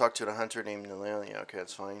heart. Talk to a hunter named Nalalia. Okay,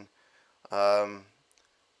 that's fine.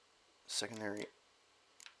 Secondary.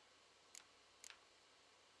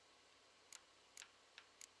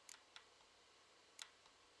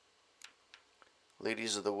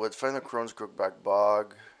 Ladies of the Wood. Find the Crone's Crookback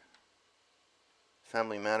Bog.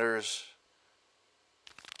 Family matters.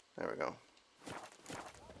 There we go.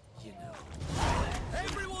 You know.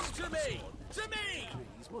 Everyone to me! To me!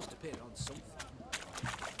 Trees must appear on something.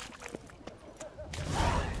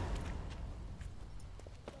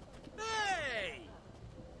 Hey!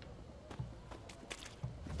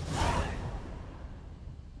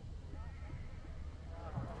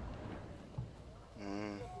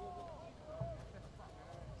 Am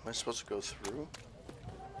I supposed to go through?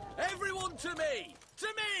 Everyone to me! To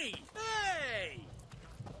me! Hey!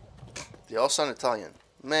 They all sound Italian.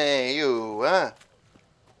 Me, you, huh?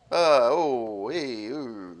 Oh, hey,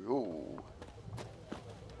 ooh, ooh.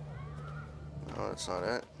 No, that's not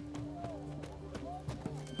it.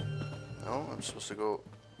 No, I'm supposed to go...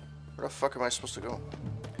 Where the fuck am I supposed to go?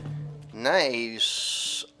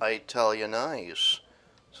 Nice! I tell you, nice.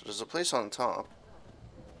 So there's a place on top.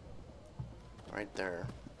 Right there.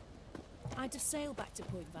 I'd have sailed back to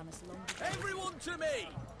Point Vannis long ago. Everyone to me!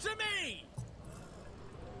 To me!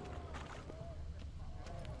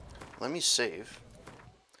 Let me save.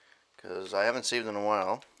 Because I haven't saved in a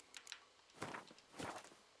while.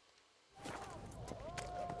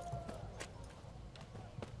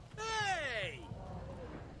 Hey!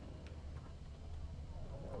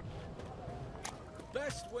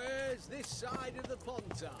 Best wares this side of the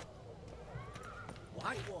Pontar.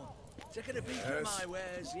 White one. Taking a peek at my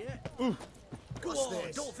wares, yeah? Go on,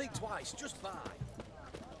 this? don't think twice, just buy.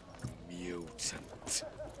 Mutant.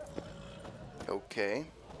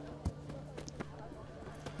 Okay.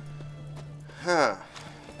 Huh.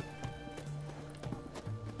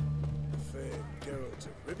 Fair Geralt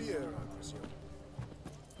of Rivia, I presume.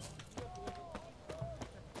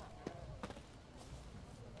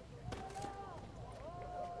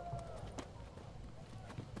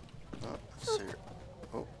 Oh, let's see.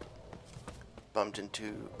 Oh. Bumped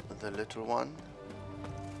into the little one.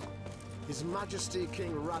 His Majesty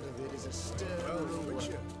King Radovid is a stern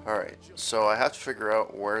ruler. Alright, so I have to figure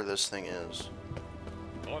out where this thing is.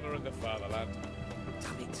 Honor in the fatherland.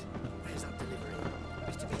 Damn it. Where's that delivery?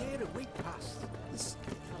 Used to be here a week past. This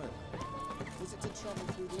was it to travel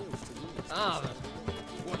through the hills to Leeds? Ah,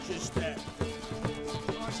 watch your step.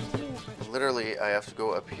 Literally, I have to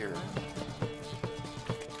go up here.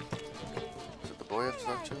 Is it the boy I have to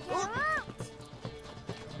talk to?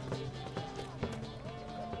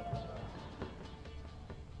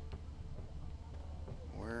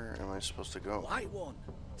 Where am I supposed to go? White one.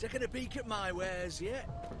 Taking a peek at my wares, yeah?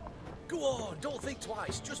 Go on, don't think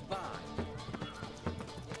twice, just buy.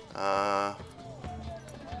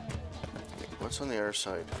 What's on the other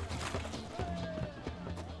side?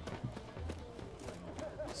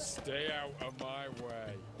 Stay out of my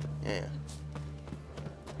way. Yeah.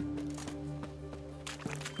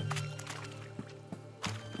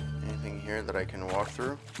 Anything here that I can walk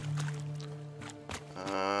through?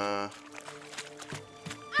 Oh,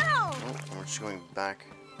 we're just going back.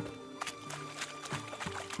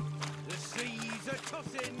 The seas are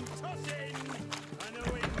tossing, tossing. I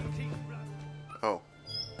know it can keep running. Oh.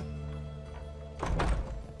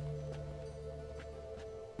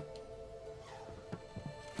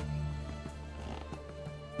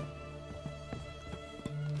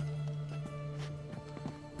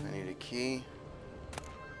 I need a key.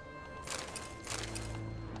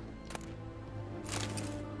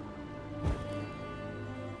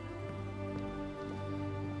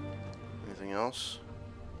 Anything else?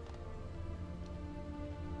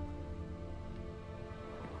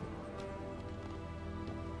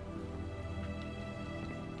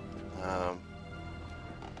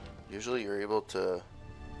 Usually you're able to...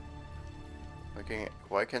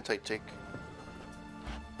 Why can't I take...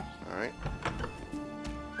 Alright.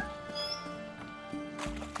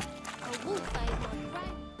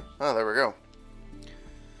 Oh, there we go.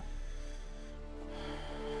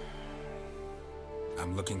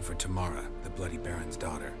 I'm looking for Tamara, the Bloody Baron's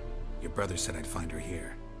daughter. Your brother said I'd find her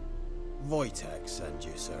here. Wojtek sent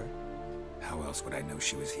you, sir. How else would I know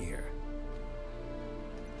she was here?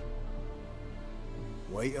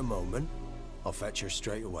 Wait a moment. I'll fetch her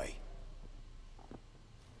straight away.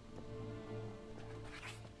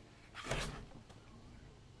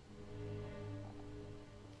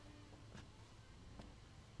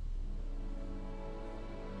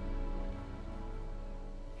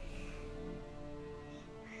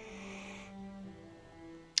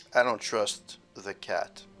 I don't trust the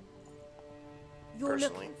cat. You're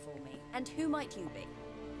personally. looking for me, and who might you be?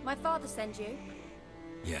 My father sent you?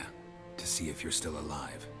 Yeah, to see if you're still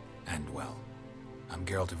alive. And well. I'm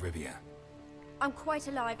Geralt of Rivia. I'm quite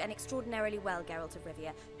alive and extraordinarily well, Geralt of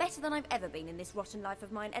Rivia. Better than I've ever been in this rotten life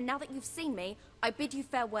of mine, and now that you've seen me, I bid you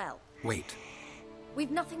farewell. Wait.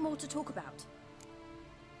 We've nothing more to talk about.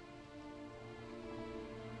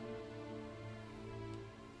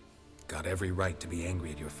 got every right to be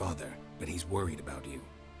angry at your father, but he's worried about you.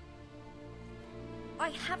 I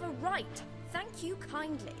have a right. Thank you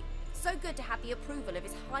kindly. So good to have the approval of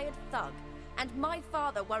his hired thug. And my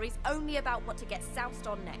father worries only about what to get soused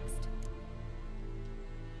on next.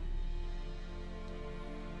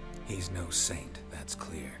 He's no saint, that's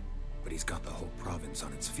clear. But he's got the whole province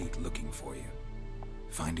on its feet looking for you.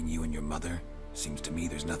 Finding you and your mother, seems to me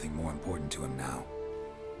there's nothing more important to him now.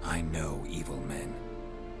 I know evil men.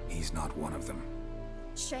 He's not one of them.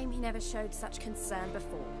 Shame he never showed such concern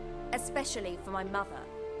before. Especially for my mother.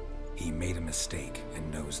 He made a mistake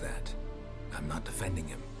and knows that. I'm not defending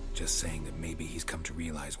him, just saying that maybe he's come to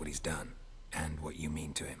realize what he's done, and what you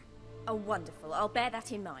mean to him. Oh, wonderful. I'll bear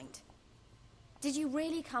that in mind. Did you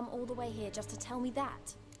really come all the way here just to tell me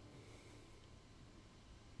that?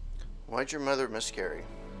 Why'd your mother miscarry?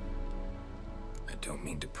 I don't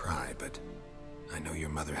mean to pry, but I know your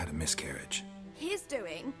mother had a miscarriage. His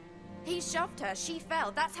doing? He shoved her, she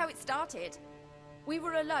fell, that's how it started. We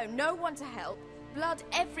were alone, no one to help, blood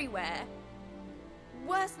everywhere.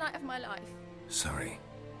 Worst night of my life. Sorry.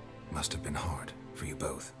 Must have been hard for you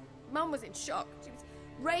both. Mum was in shock. She was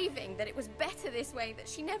raving that it was better this way, that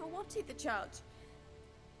she never wanted the child.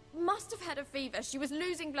 Must have had a fever. She was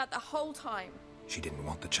losing blood the whole time. She didn't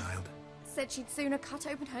want the child? Said she'd sooner cut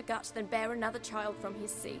open her gut than bear another child from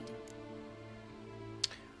his seed.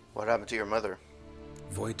 What happened to your mother?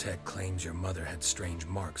 Wojtek claims your mother had strange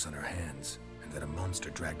marks on her hands, and that a monster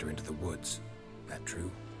dragged her into the woods. That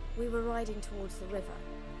true? We were riding towards the river.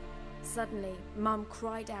 Suddenly, Mum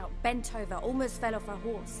cried out, bent over, almost fell off her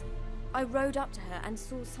horse. I rode up to her and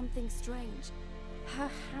saw something strange. Her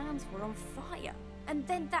hands were on fire. And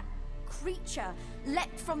then that creature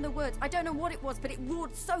leapt from the woods. I don't know what it was, but it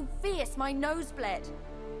roared so fierce my nose bled.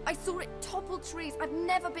 I saw it topple trees. I've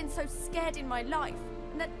never been so scared in my life.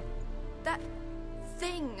 And that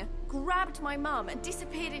thing grabbed my mum and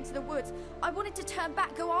disappeared into the woods. I wanted to turn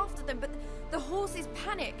back, go after them, but the horses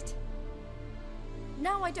panicked.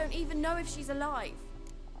 Now I don't even know if she's alive.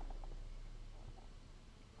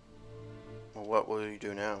 Well, what will you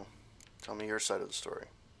do now? Tell me your side of the story.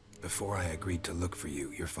 Before I agreed to look for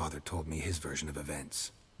you, your father told me his version of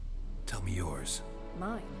events. Tell me yours.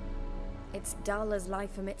 Mine? It's dull as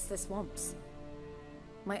life amidst the swamps.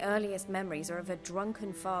 My earliest memories are of a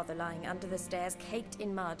drunken father lying under the stairs, caked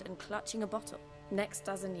in mud and clutching a bottle. Next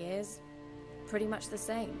dozen years, pretty much the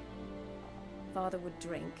same. Father would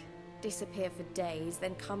drink, disappear for days,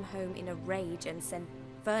 then come home in a rage and send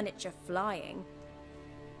furniture flying.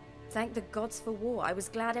 Thank the gods for war. I was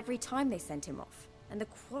glad every time they sent him off. And the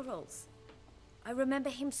quarrels. I remember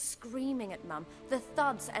him screaming at Mum, the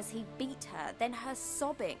thuds as he beat her, then her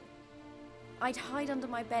sobbing. I'd hide under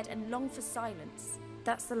my bed and long for silence.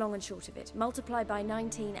 That's the long and short of it. Multiply by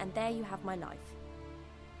 19 and there you have my life.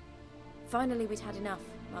 Finally we'd had enough,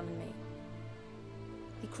 Mum and me.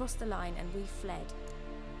 He crossed the line and we fled.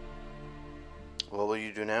 What will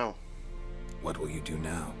you do now? What will you do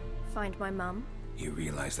now? Find my mum. You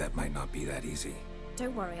realize that might not be that easy.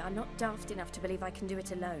 Don't worry, I'm not daft enough to believe I can do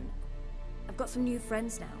it alone. I've got some new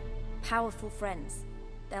friends now. Powerful friends.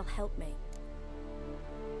 They'll help me.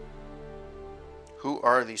 Who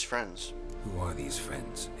are these friends? Who are these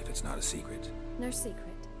friends, if it's not a secret? No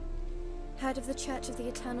secret. Heard of the Church of the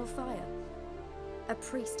Eternal Fire? A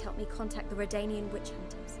priest helped me contact the Redanian witch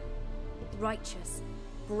hunters. Righteous,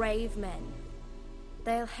 brave men.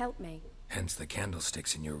 They'll help me. Hence the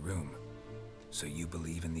candlesticks in your room. So you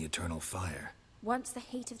believe in the eternal fire? Once the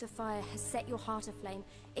heat of the fire has set your heart aflame,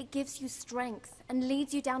 it gives you strength and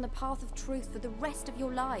leads you down the path of truth for the rest of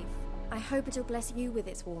your life. I hope it'll bless you with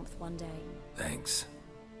its warmth one day. Thanks.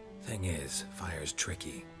 Thing is, fire's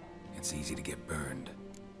tricky. It's easy to get burned.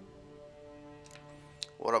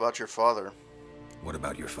 What about your father? What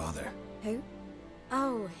about your father? Who?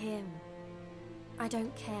 Oh, him. I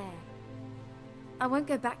don't care. I won't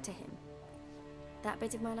go back to him. That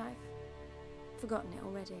bit of my life? Forgotten it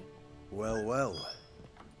already. Well, well.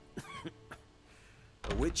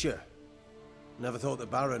 A witcher. Never thought the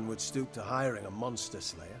Baron would stoop to hiring a monster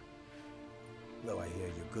slayer. Though I hear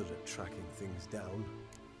you're good at tracking things down.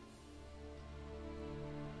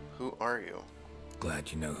 Who are you?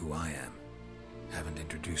 Glad you know who I am. Haven't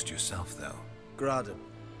introduced yourself, though. Graden,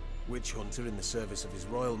 witch hunter in the service of His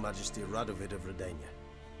Royal Majesty Radovid of Redania.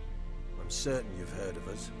 I'm certain you've heard of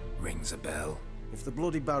us. Rings a bell. If the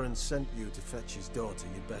Bloody Baron sent you to fetch his daughter,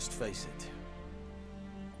 you'd best face it.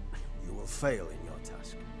 You will fail in your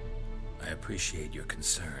task. I appreciate your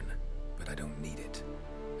concern, but I don't need it.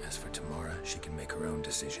 As for Tamara, she can make her own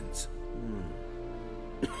decisions.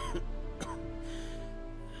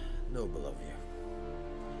 Noble of you.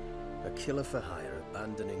 A killer for hire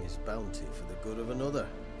abandoning his bounty for the good of another.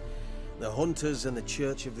 The Hunters and the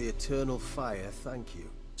Church of the Eternal Fire thank you.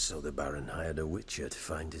 So the Baron hired a Witcher to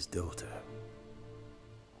find his daughter.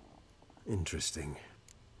 Interesting.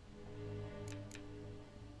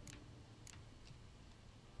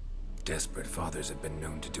 Desperate fathers have been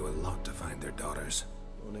known to do a lot to find their daughters.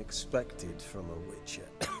 Unexpected from a Witcher.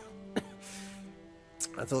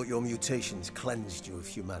 I thought your mutations cleansed you of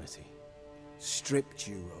humanity. Stripped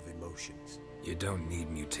you of emotions. You don't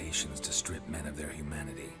need mutations to strip men of their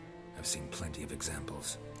humanity. I've seen plenty of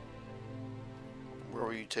examples. Where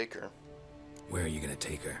will you take her? Where are you gonna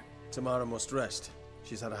take her? Tamara must rest.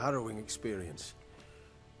 She's had a harrowing experience.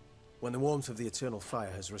 When the warmth of the Eternal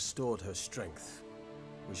Fire has restored her strength,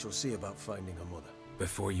 we shall see about finding her mother.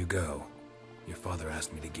 Before you go, your father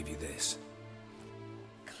asked me to give you this.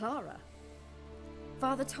 Clara?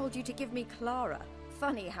 Father told you to give me Clara.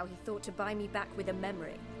 Funny how he thought to buy me back with a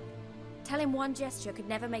memory. Tell him one gesture could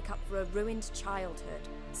never make up for a ruined childhood.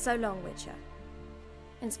 So long, Witcher.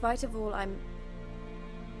 In spite of all, I'm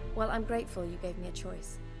grateful you gave me a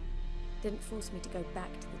choice. Didn't force me to go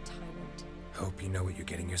back to the tyrant. Hope you know what you're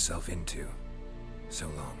getting yourself into. So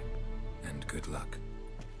long, and good luck.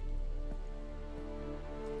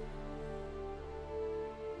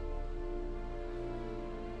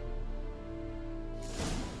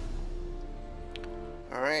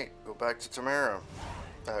 Alright, go back to Tamara.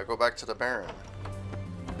 Go back to the Baron.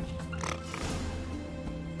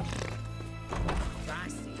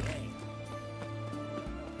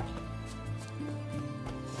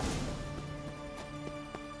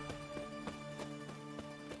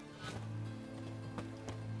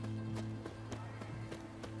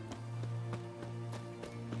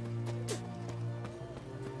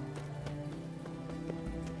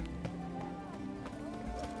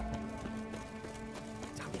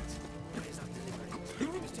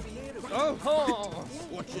 Oh!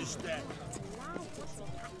 Watch your step.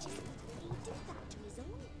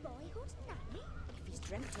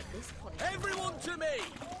 Everyone to me!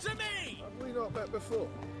 To me! Have we not met before?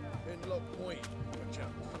 In Lock Point,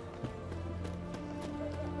 perchance.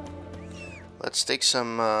 Let's take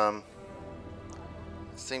some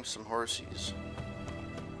horsies.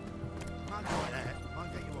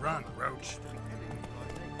 Run, Roach.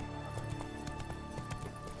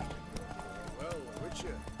 Well,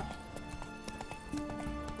 Witcher.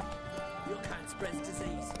 Your kind spreads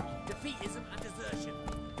disease, defeatism and desertion.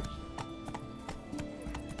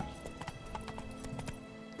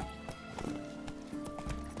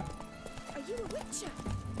 Are you a Witcher?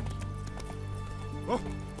 Oh.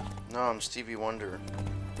 No, I'm Stevie Wonder.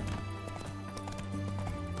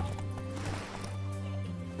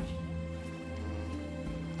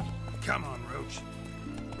 Come on, Roach.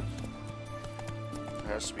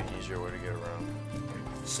 There has to be an easier way to get around.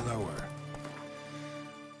 Slower.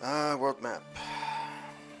 World map.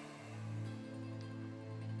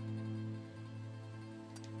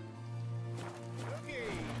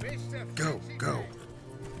 Go, go.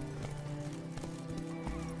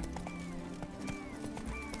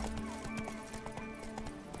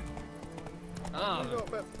 Ah,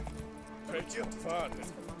 beg your pardon.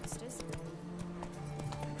 Monsters.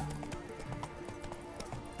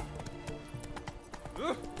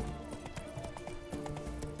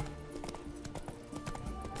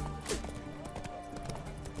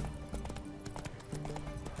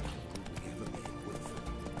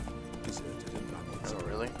 Oh,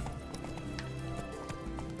 really?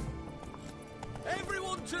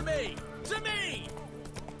 Everyone to me! To me!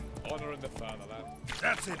 Honor in the fatherland.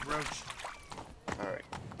 That's it, Roach. Alright.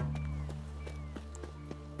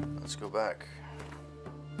 Let's go back.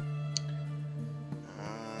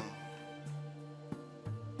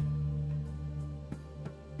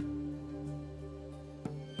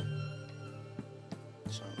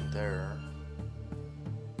 So I'm there.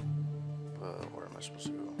 But where am I supposed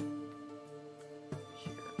to go?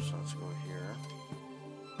 Here. So let's go here.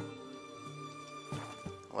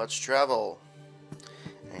 Let's travel.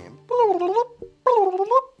 And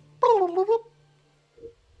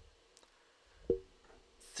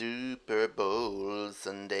Super Bowl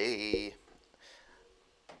Sunday.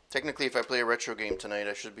 Technically, if I play a retro game tonight,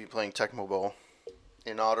 I should be playing Tecmo Bowl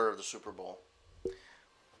in honor of the Super Bowl.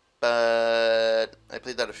 But I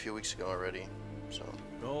played that a few weeks ago already, so.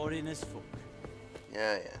 Boring as fuck.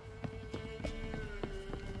 Yeah.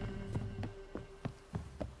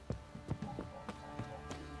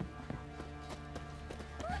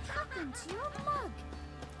 What happened to your mug?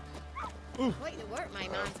 Quite the work my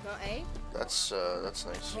man's got, eh? That's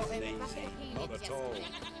nice. What, when we're back at the Not at all.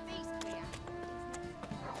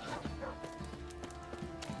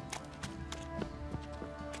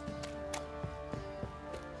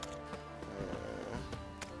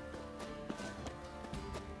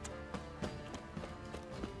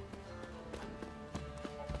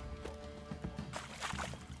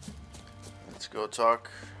 go talk.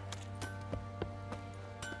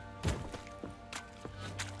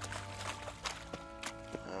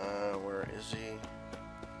 Where is he?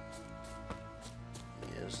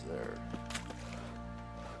 He is there.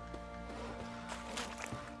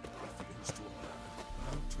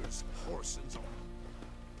 Horses on.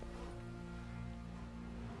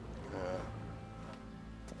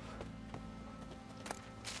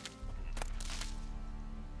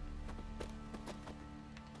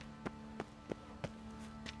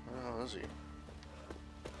 Where is he?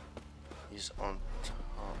 He's on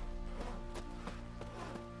top.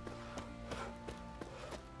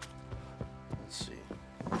 Let's see.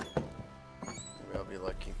 Maybe I'll be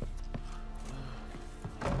lucky.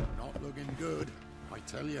 Not looking good, I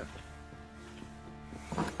tell you.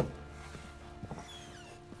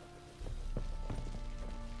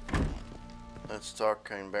 Let's talk,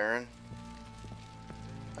 kind Baron.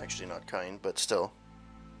 Actually, not kind, but still.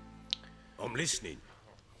 I'm listening.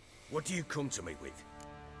 What do you come to me with?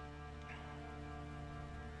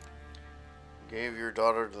 Gave your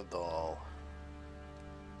daughter the doll.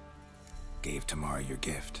 Gave Tamara your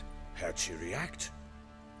gift. How'd she react?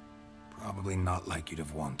 Probably not like you'd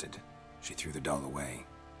have wanted. She threw the doll away.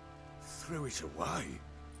 Threw it away?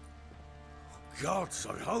 Gods,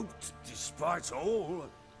 I hoped, despite all...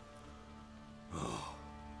 Oh.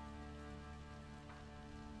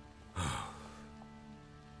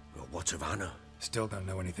 Well, what of Anna? Still don't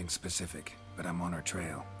know anything specific, but I'm on her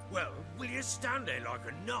trail. Well, will you stand there like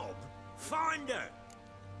a knob? Find her!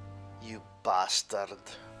 You bastard.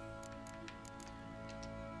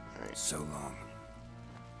 Alright. So long.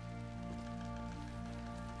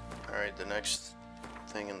 Alright, the next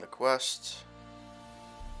thing in the quest.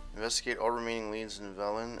 Investigate all remaining leads in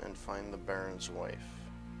Velen and find the Baron's wife.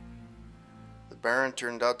 The Baron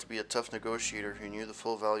turned out to be a tough negotiator who knew the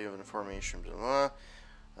full value of information. Blah,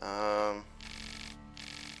 blah.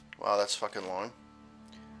 Wow, that's fucking long.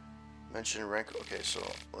 Mention rank. Okay, so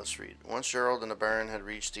let's read. Once Gerald and the Baron had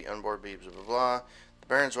reached the unborn babes, blah, blah, blah. The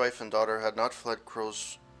Baron's wife and daughter had not fled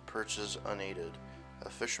Crow's perches unaided. A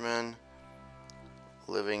fisherman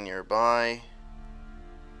living nearby.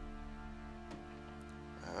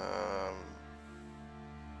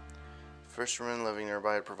 Fisherman living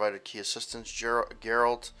nearby had provided key assistance.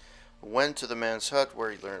 Geralt went to the man's hut where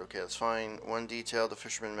he learned. Okay, that's fine. One detail the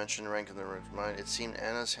fisherman mentioned rank in the mind. It seemed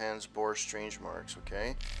Anna's hands bore strange marks.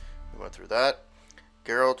 Okay, we went through that.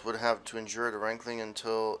 Geralt would have to endure the rankling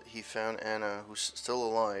until he found Anna, who's still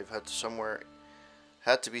alive, had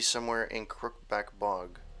to be somewhere in Crookback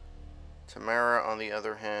Bog. Tamara, on the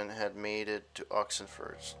other hand, had made it to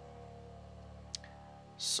Oxenfurt.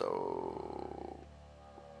 So...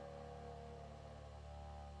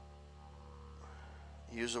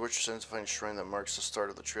 use the Witcher's sense to find a shrine that marks the start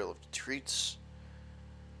of the Trail of Treats.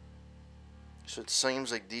 So it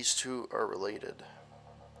seems like these two are related.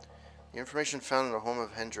 The information found in the home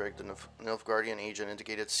of Hendrik, the Nilfgaardian agent,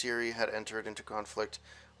 indicated Ciri had entered into conflict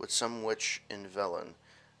with some witch in Velen.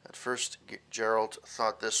 At first, Geralt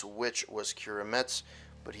thought this witch was Keira Metz,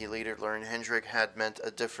 but he later learned Hendrik had meant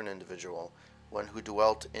a different individual, one who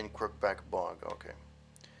dwelt in Crookback Bog. Okay.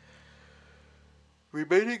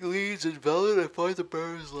 Remaining leads in Velen and find the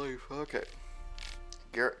Baron's life. Okay.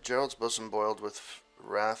 Geralt's bosom boiled with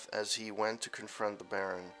wrath as he went to confront the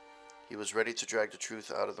Baron. He was ready to drag the truth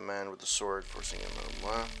out of the man with the sword, forcing him to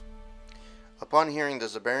blah. Upon hearing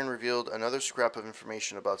this, the Baron revealed another scrap of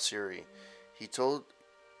information about Ciri. He told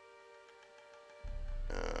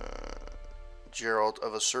Geralt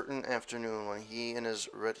of a certain afternoon when he and his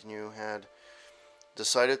retinue had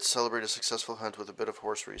decided to celebrate a successful hunt with a bit of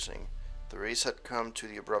horse racing. The race had come to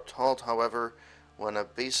the abrupt halt, however, when a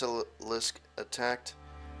basilisk attacked.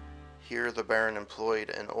 Here the Baron employed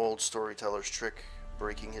an old storyteller's trick,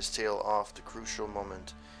 breaking his tale off the crucial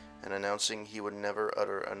moment and announcing he would never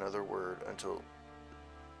utter another word until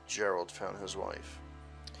Geralt found his wife.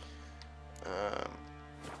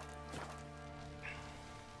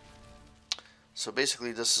 So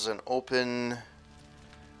basically this is an open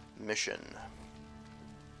mission.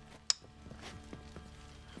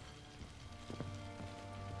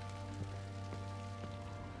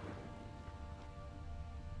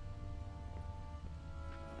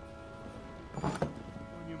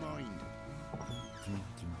 On your mind.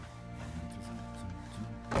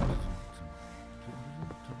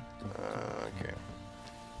 Okay.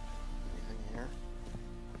 Anything here?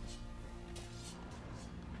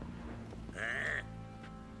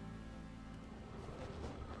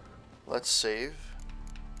 Let's save.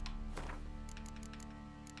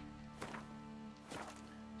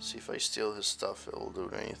 See if I steal his stuff, it will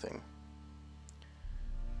do anything.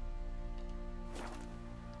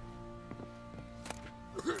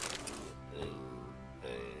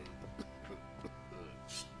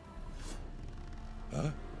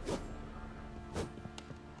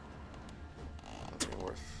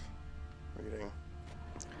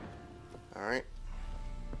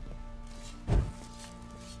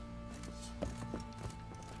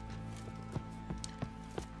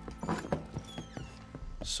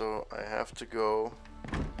 so I have to go.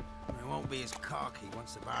 It won't be as cocky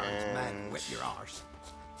once the Baron's mad and whip your arse.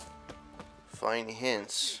 Find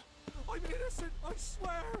hints. I'm innocent, I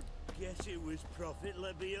swear. Guess it was Prophet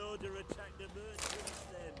Lebioda attacked the merchants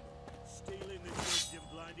then. Stealing the goods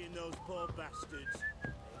and blinding those poor bastards.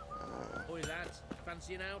 Oi lads,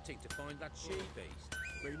 fancy an outing to find that she-beast?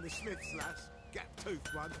 Been the Smiths, lass.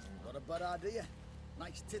 Gap-toothed one. Got a bad idea.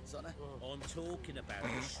 Nice tits on her. I'm talking about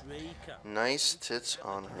the Shrieker. Nice tits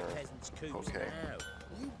on her. Okay.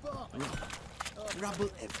 You bought me. Rubble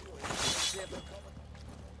everywhere.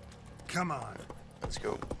 Come on. Let's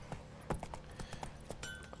go.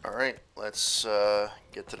 Alright, let's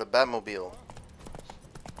get to the Batmobile.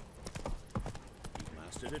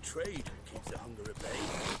 Mastered a trade. Keeps the hunger at bay.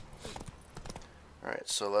 Alright,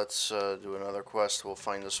 so let's do another quest. We'll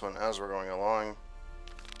find this one as we're going along.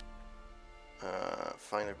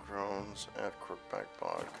 Find the crones at Crookback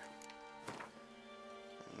Bog.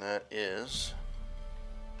 And that is...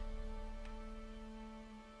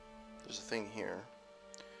 There's a thing here.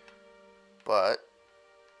 But...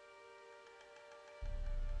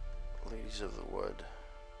 Ladies of the Wood.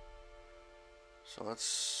 So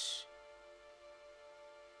let's...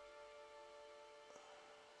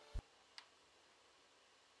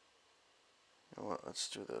 You know what, let's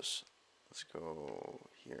do this. Let's go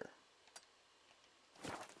here.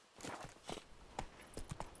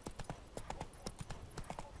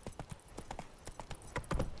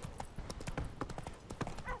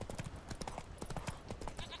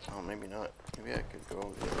 Oh, maybe not. Maybe I could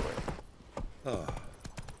go the other way. Oh.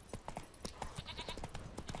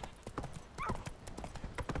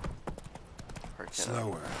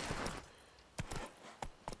 Slower.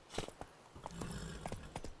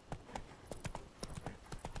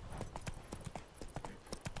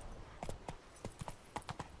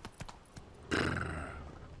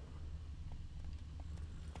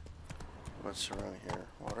 What's around here?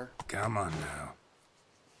 Water? Come on now.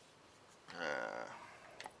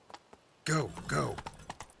 Go, go.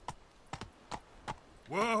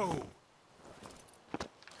 Whoa!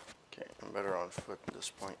 Okay, I'm better on foot at this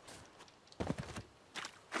point.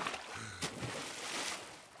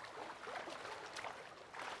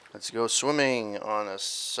 Let's go swimming on a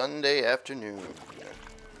Sunday afternoon.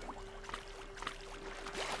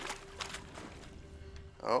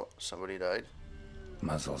 Oh, somebody died.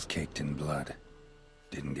 Muzzles caked in blood.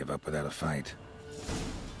 Didn't give up without a fight.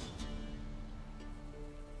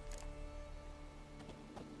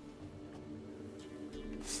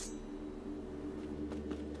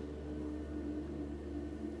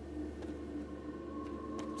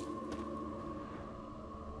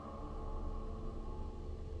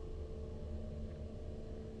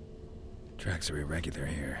 Tracks are irregular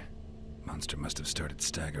here. Monster must have started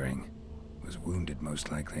staggering. Was wounded,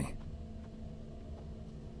 most likely.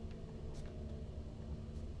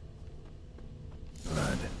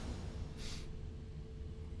 Blood.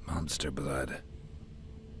 Monster blood.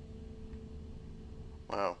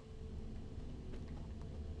 Wow.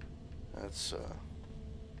 That's,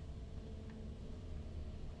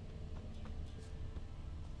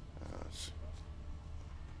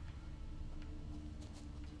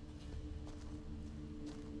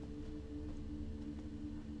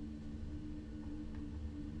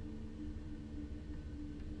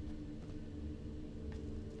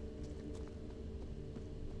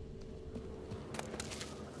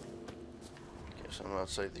 so I'm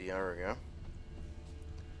outside the area.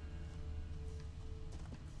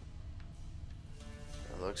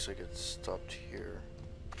 It looks like it's stopped here.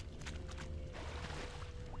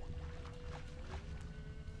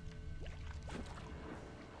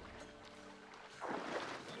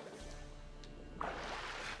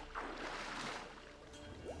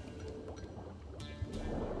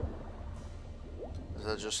 Is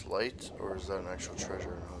that just light, or is that an actual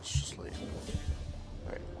treasure? No, it's just light.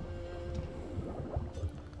 Alright.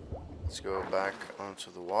 Let's go back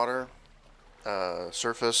onto the water.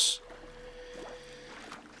 Surface.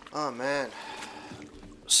 Oh man.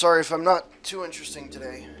 Sorry if I'm not too interesting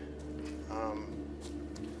today.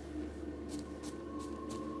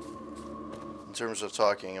 In terms of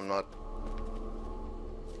talking, I'm not...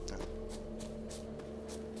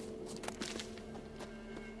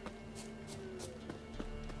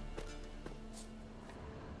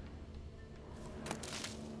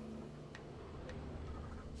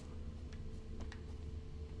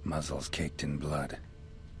 Muzzles caked in blood.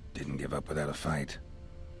 Didn't give up without a fight.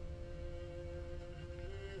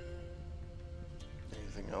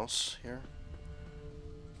 Anything else here?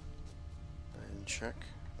 I didn't check.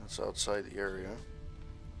 That's outside the area.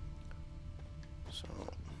 So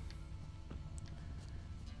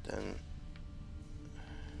then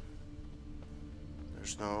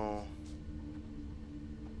There's no...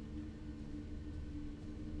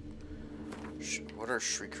 What are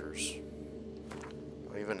shriekers?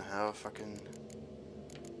 Do I even have a fucking...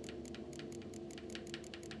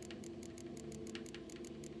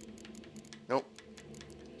 Nope.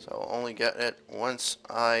 So I'll only get it once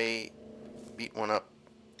I beat one up.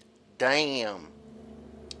 Damn!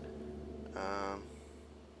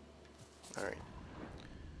 Alright.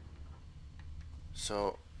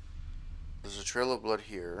 So, there's a trail of blood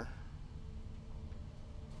here.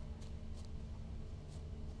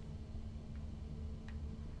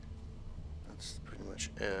 That's pretty much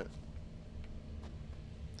it.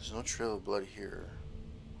 There's no trail of blood here.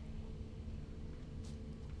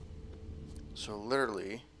 So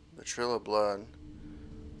literally, the trail of blood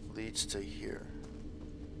leads to here.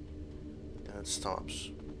 Then it stops.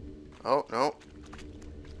 Oh, no.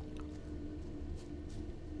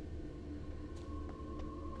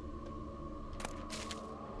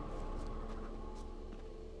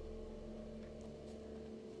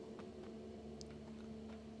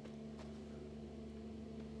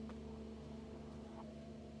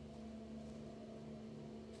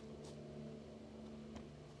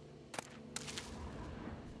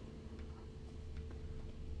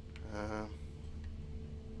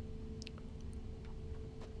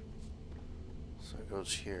 So it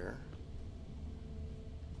goes here,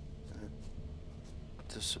 and it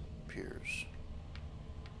disappears,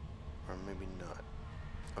 or maybe not.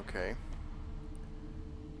 Okay.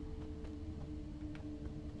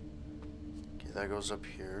 Okay, that goes up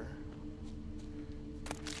here.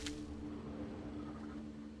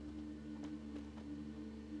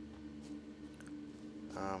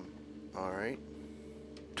 All right.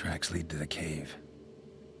 Tracks lead to the cave.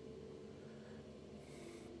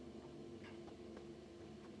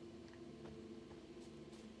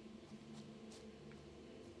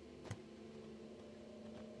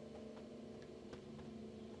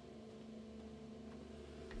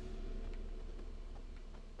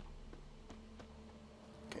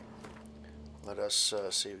 Okay. Let us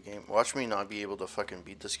save game. Watch me not be able to fucking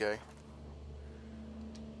beat this guy.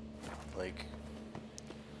 Like...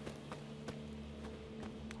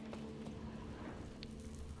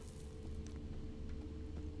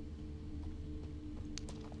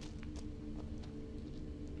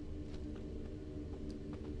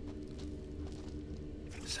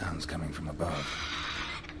 Sounds coming from above.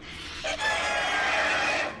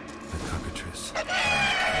 The cockatrice.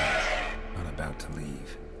 Not about to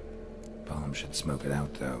leave. Bomb should smoke it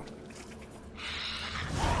out, though.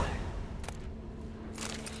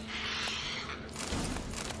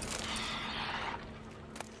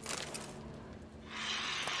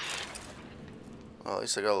 Well, at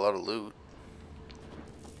least I got a lot of loot.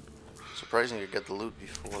 Surprising to get the loot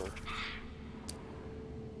before.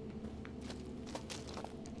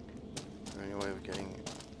 Any way of getting it?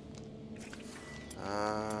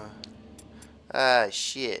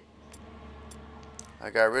 Shit. I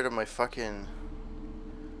got rid of my fucking...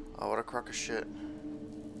 Oh, what a crock of shit.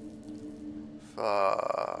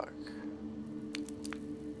 Fuck.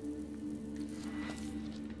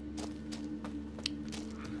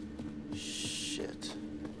 Shit.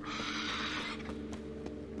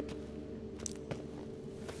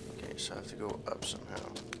 Okay, so I have to go up somehow.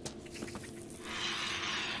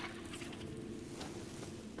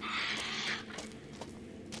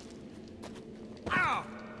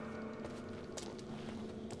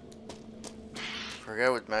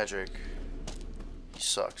 Forget with magic. He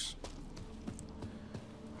sucks.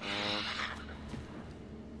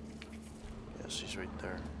 Yes, he's right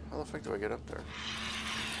there. How the fuck do I get up there?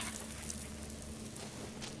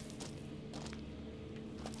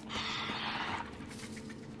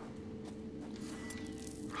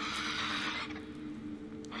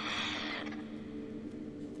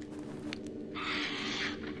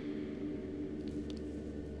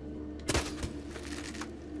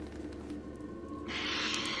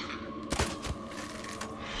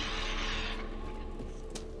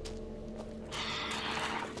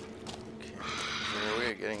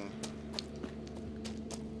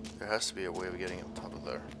 There has to be a way of getting on top of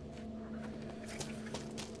there.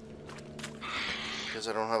 Because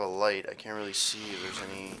I don't have a light, I can't really see if there's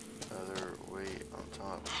any other way on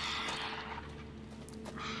top.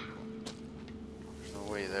 There's no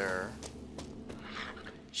way there.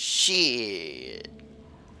 Shit!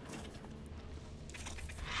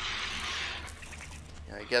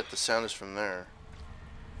 Yeah, I get the sound is from there.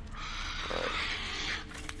 But...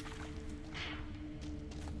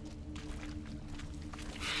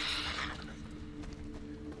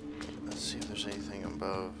 let's see if there's anything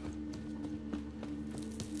above.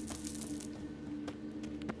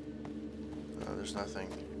 there's nothing.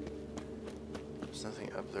 There's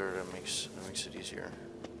nothing up there that makes it easier.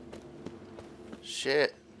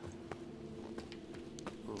 Shit.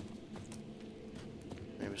 Ooh.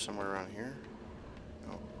 Maybe somewhere around here.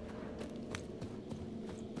 No.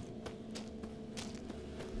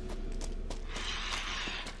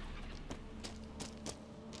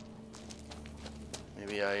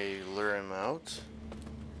 Maybe I lure him out.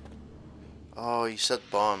 Oh, he set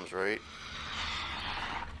bombs, right?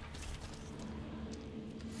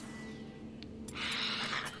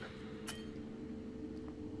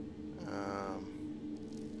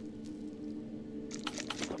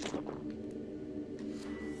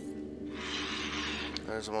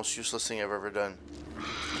 That is the most useless thing I've ever done.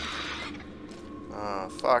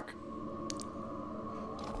 Fuck.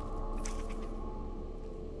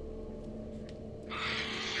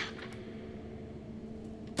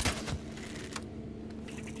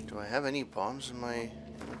 Do I have any bombs in my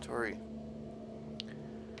inventory?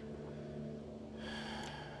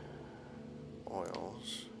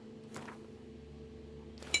 Oils.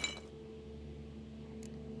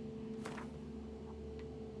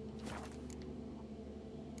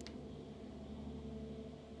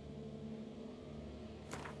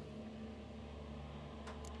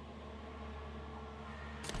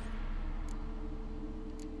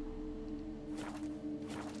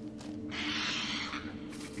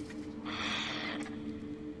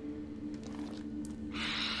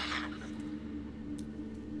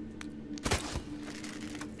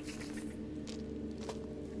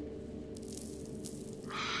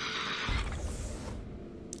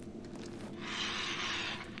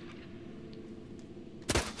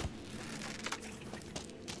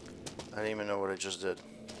 I didn't even know what I just did.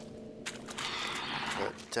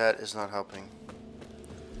 But that is not helping.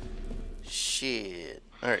 Shit.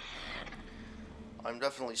 Alright. I'm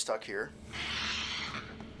definitely stuck here.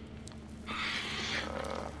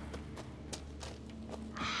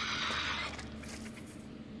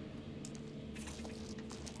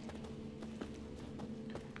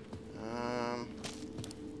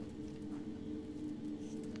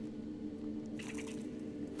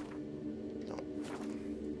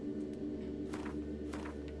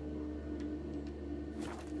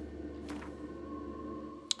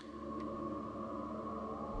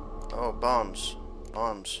 Oh, bombs.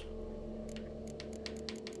 Bombs.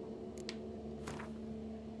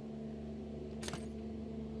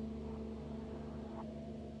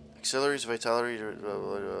 Auxiliaries, vitality,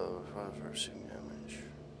 reducing damage.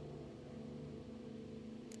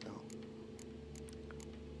 No.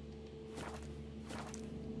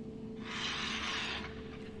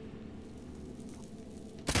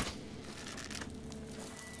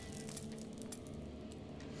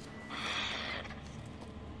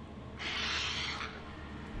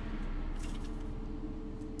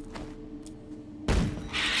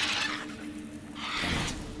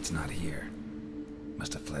 It's not here.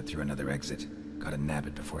 Must have fled through another exit. Gotta nab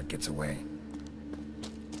it before it gets away.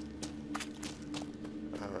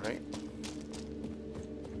 Alright.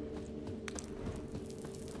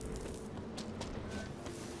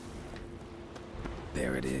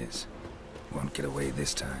 There it is. Won't get away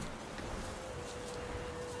this time.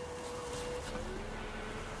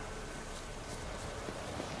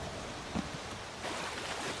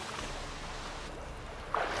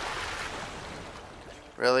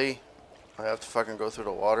 Really? I have to fucking go through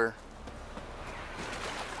the water?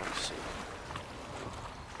 Let's see.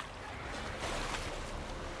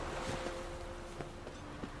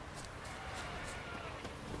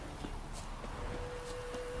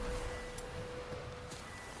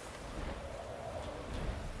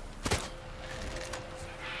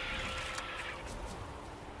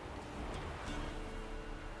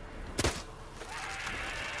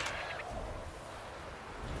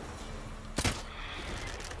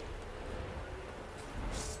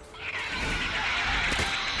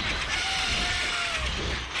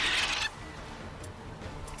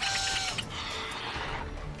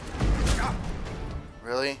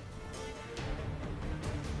 Really?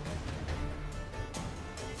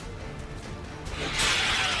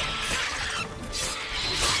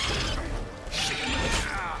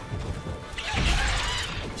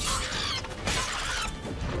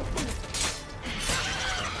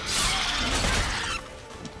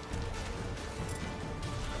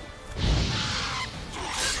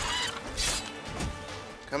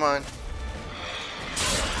 Come on.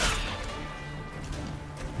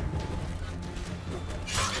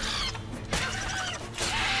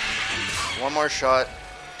 One more shot.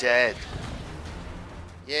 Dead.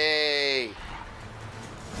 Yay.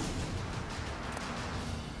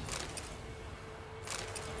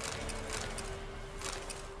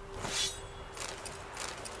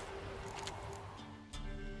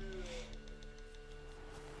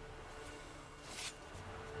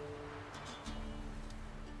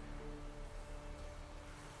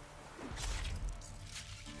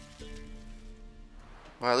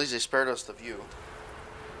 Well, at least they spared us the view.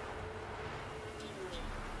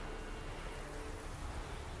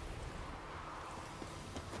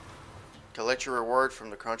 Collect your reward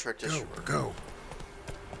from the contract issuer. Go.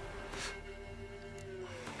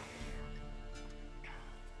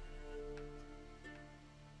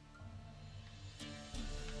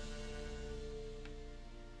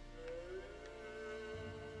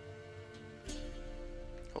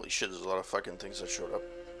 Holy shit, there's a lot of fucking things that showed up.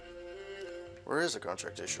 Where is the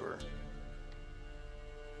contract issuer?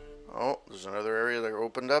 Oh, there's another area that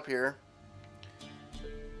opened up here.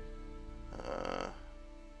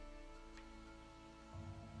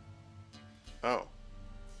 Oh.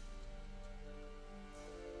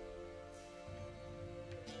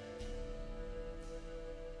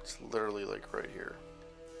 It's literally like right here.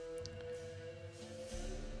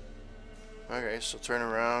 Okay, so turn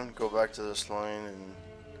around, go back to this line, and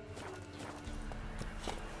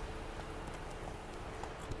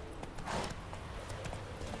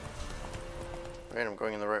right, I'm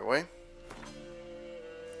going in the right way.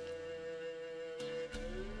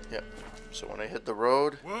 Yep. So when I hit the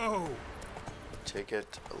road, whoa, take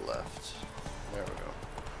it left. There we go.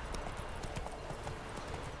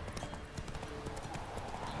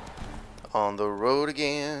 On the road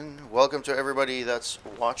again. Welcome to everybody that's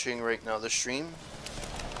watching right now the stream.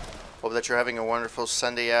 Hope that you're having a wonderful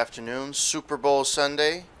Sunday afternoon, Super Bowl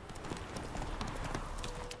Sunday,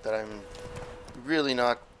 that I'm really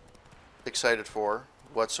not excited for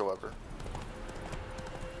whatsoever.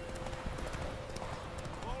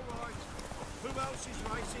 Alright, who else is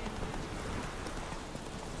racing?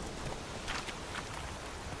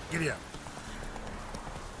 Giddy up.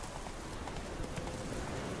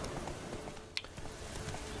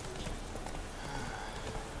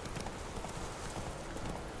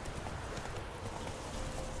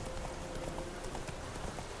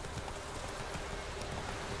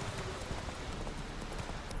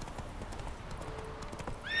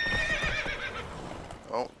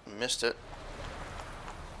 Oh, missed it.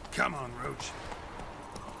 Come on, Roach.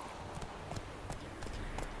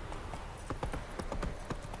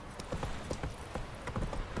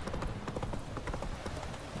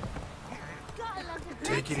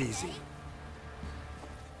 Take it easy.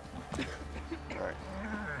 Alright.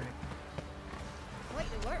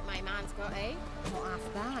 Quite the work my man's got, eh? Not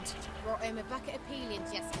half bad. Brought him a bucket of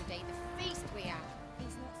peelings yesterday. The feast we had.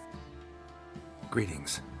 He's not...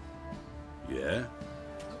 Greetings. Yeah?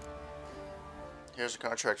 Here's a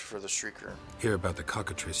contract for the Shrieker. Hear about the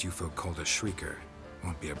cockatrice you folk called a shrieker.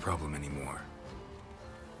 Won't be a problem anymore.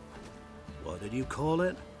 What did you call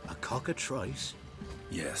it? A cockatrice?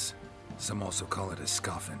 Yes. Some also call it a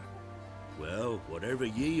scoffin. Well, whatever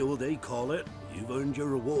ye or they call it, you've earned your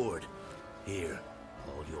reward. Here,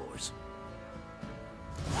 all yours.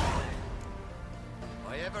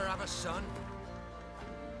 I ever have a son?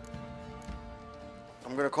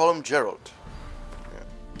 I'm gonna call him Gerald.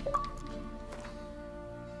 Yeah.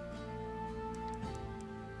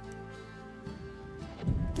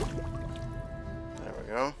 There we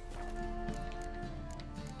go.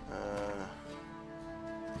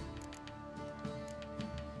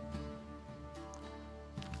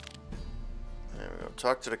 There we go.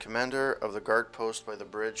 Talk to the commander of the guard post by the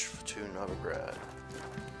bridge to Novigrad.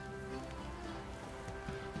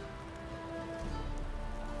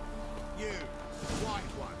 You, white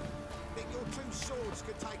one. Think your two swords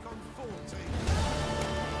could take on 40?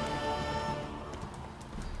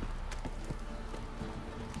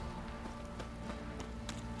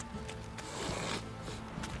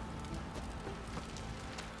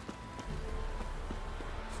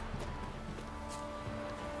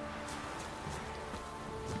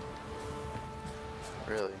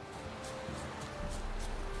 Really?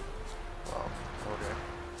 Wow, okay.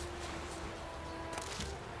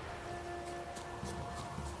 So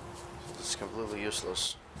this is completely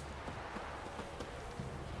useless.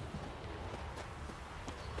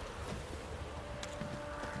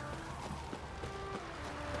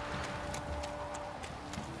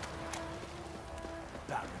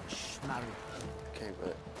 Okay,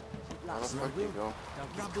 but how the fuck do you go?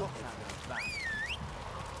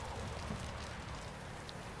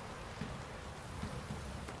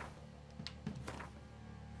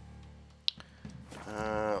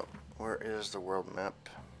 Where is the world map?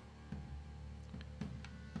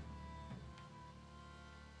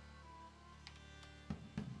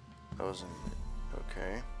 That wasn't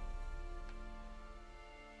okay.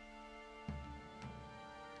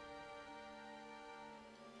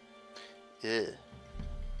 Yeah.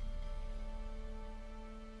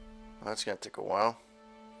 Well, that's gonna take a while.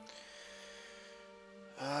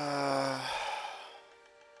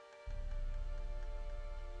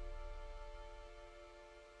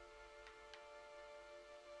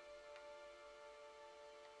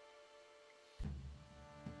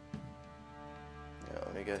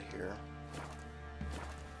 me get here.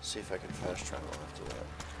 See if I can fast travel after that.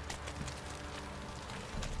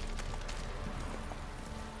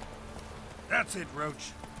 That's it,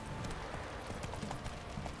 Roach.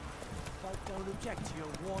 Folk don't object to your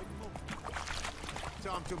white milk.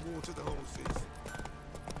 Time to water the horses.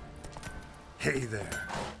 Hey there.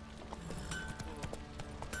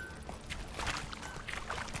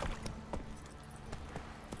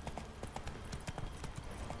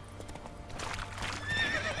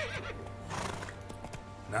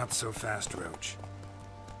 Not so fast, Roach.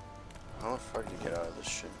 How the fuck do you get out of this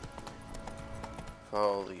shit?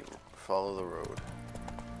 Follow the road.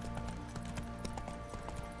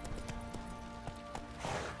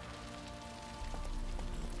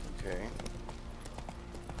 Okay.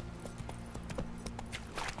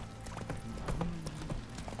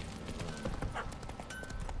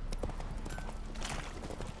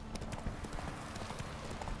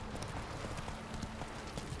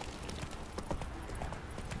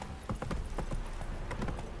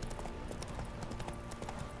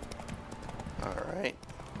 Alright.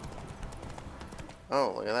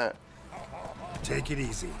 Oh, look at that. Take it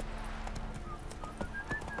easy.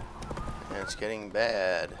 And it's getting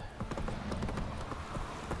bad.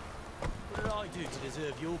 What did I do to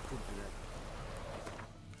deserve your company?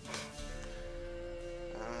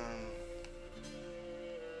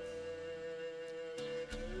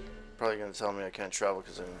 Probably gonna tell me I can't travel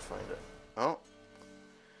because I didn't find it. Oh.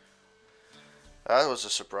 That was a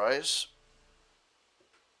surprise.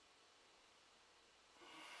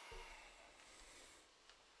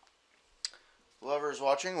 Whoever's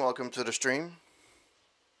watching, welcome to the stream.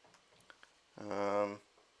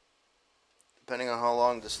 Depending on how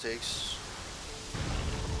long this takes.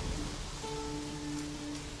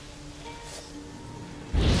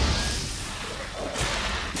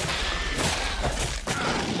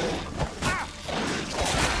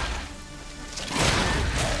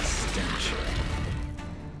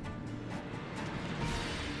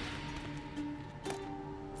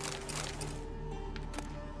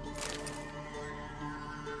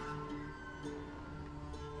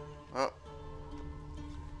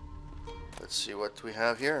 Let's see what we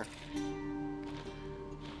have here.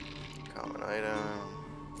 Common item.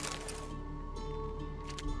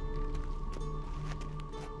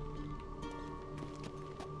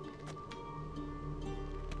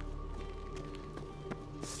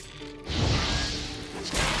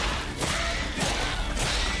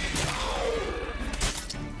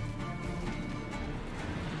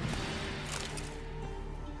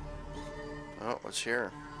 Oh, what's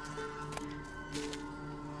here?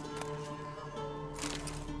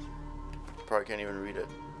 Probably can't even read it.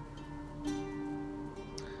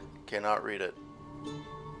 Cannot read it.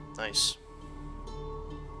 Nice.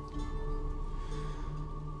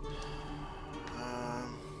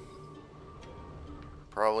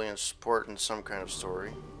 Probably in support in some kind of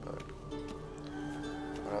story, but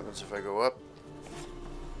what happens if I go up?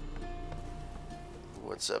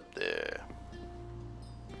 What's up there?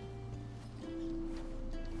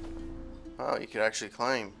 Oh, you could actually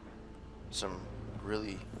climb some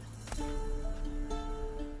really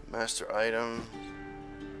master item.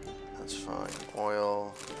 That's fine.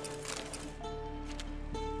 Oil.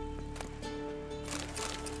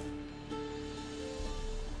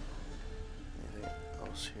 Anything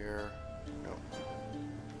else here? No.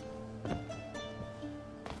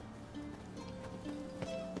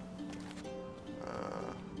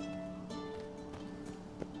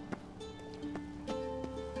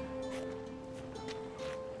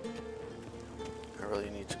 I really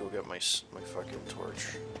need to go get my fucking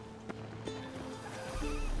torch.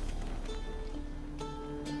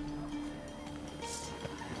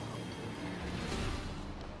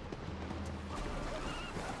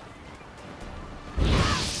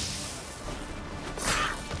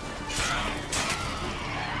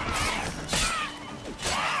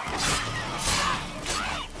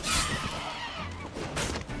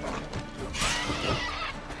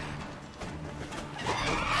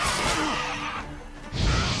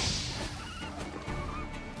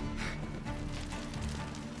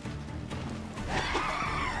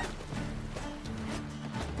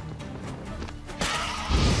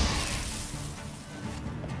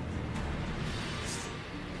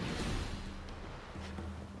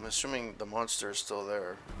 Assuming the monster is still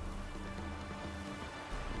there.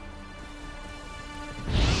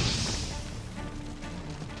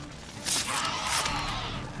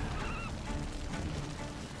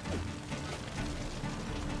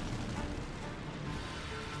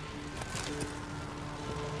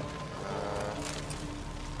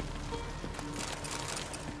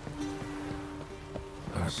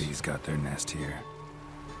 Harpies got their nest here.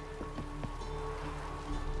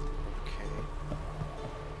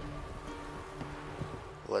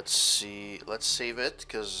 Let's see. Let's save it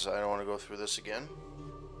because I don't want to go through this again.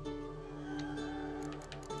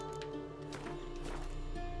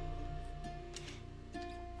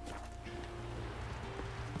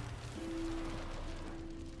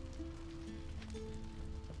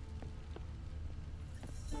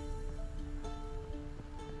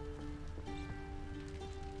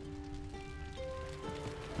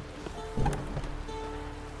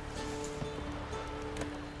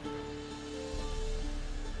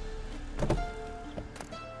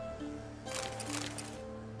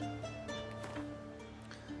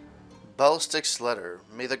 Ballstic's letter.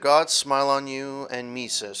 May the gods smile on you and me,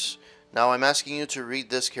 sis. Now I'm asking you to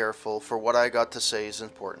read this careful, for what I got to say is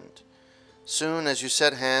important. Soon as you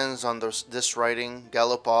set hands on this writing,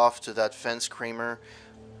 gallop off to that fence Kramer,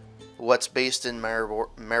 what's based in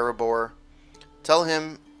Maribor. Tell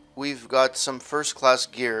him we've got some first-class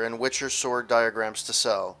gear and Witcher sword diagrams to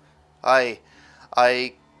sell. I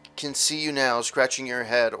can see you now scratching your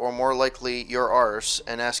head, or more likely your arse,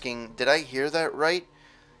 and asking, did I hear that right?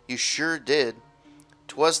 You sure did.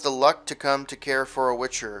 'Twas the luck to come to care for a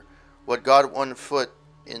Witcher, what got one foot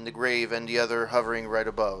in the grave and the other hovering right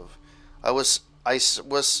above. I was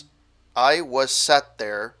sat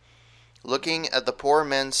there, looking at the poor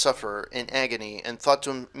man suffer in agony, and thought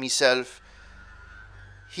to myself,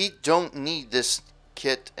 he don't need this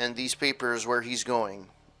kit and these papers where he's going.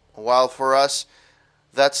 While for us,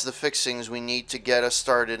 that's the fixings we need to get us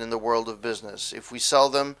started in the world of business. If we sell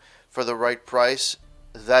them for the right price,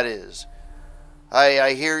 that is.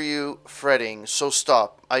 I hear you fretting, so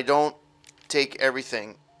stop. I didn't take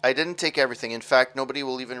everything. In fact, nobody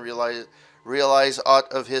will even realize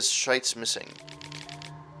aught of his shites missing.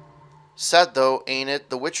 Sad though, ain't it?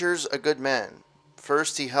 The Witcher's a good man.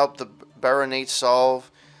 First he helped the Baronate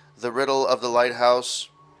solve the riddle of the lighthouse,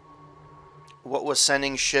 what was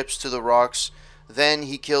sending ships to the rocks. Then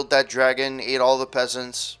he killed that dragon, ate all the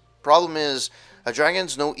peasants. Problem is, a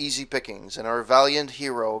dragon's no easy pickings, and our valiant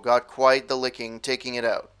hero got quite the licking taking it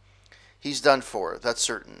out. He's done for, that's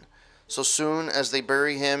certain. So soon as they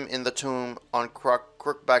bury him in the tomb on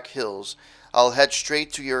Crookback Hills, I'll head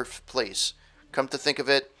straight to your place. Come to think of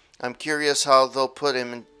it, I'm curious how they'll put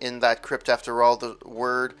him in that crypt after all. The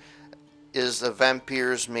word is the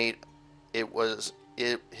vampires made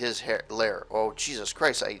his lair. Oh, Jesus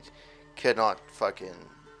Christ, I cannot fucking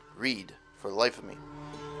read for the life of me.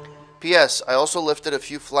 P.S. I also lifted a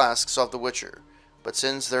few flasks off the Witcher, but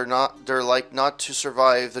since they're like not to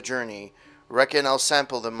survive the journey, reckon I'll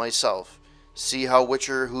sample them myself. See how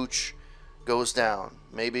Witcher hooch goes down.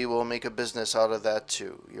 Maybe we'll make a business out of that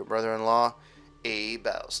too. Your brother-in-law, A.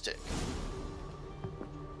 Ballstick.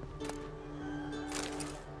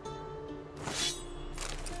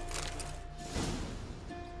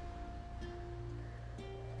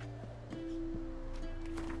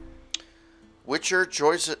 Witcher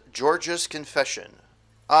George's Confession.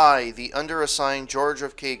 I, the underassigned George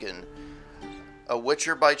of Kagan, a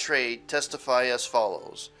Witcher by trade, testify as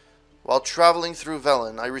follows. While traveling through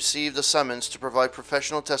Velen, I received a summons to provide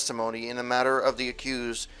professional testimony in a matter of the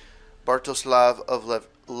accused Bartoslav of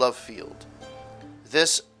Lovefield.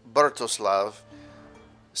 This Bartoslav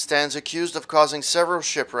stands accused of causing several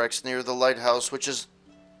shipwrecks near the lighthouse, which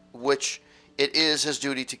it is his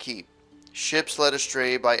duty to keep. Ships led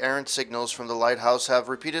astray by errant signals from the lighthouse have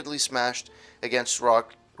repeatedly smashed against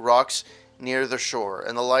rocks near the shore,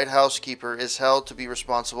 and the lighthouse keeper is held to be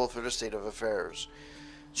responsible for the state of affairs.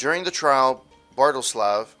 During the trial,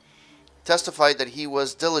 Bartoslav testified that he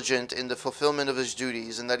was diligent in the fulfillment of his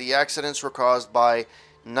duties and that the accidents were caused by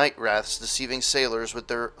night wraiths deceiving sailors with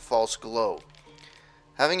their false glow.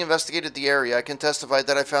 Having investigated the area, I can testify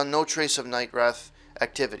that I found no trace of night wraith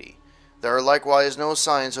activity. There are likewise no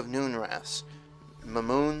signs of noon wraiths,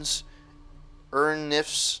 mamoons,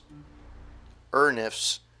 nymphs,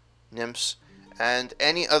 and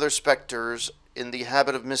any other specters in the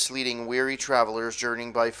habit of misleading weary travelers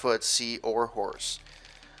journeying by foot, sea, or horse.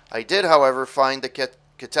 I did, however, find the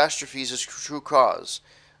catastrophes' true cause.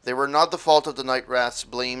 They were not the fault of the night wraiths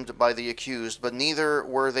blamed by the accused, but neither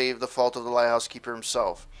were they the fault of the lighthouse keeper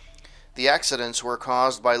himself. The accidents were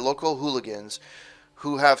caused by local hooligans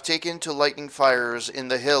who have taken to lighting fires in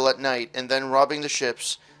the hill at night and then robbing the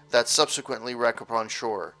ships that subsequently wreck upon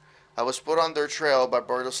shore. I was put on their trail by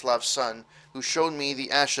Bartoslav's son, who showed me the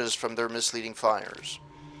ashes from their misleading fires.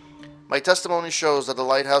 My testimony shows that the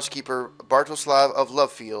lighthouse keeper Bartoslav of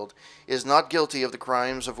Lovefield is not guilty of the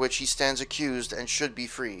crimes of which he stands accused and should be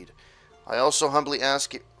freed. I also humbly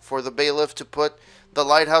ask for the bailiff to put the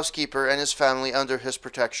lighthouse keeper and his family under his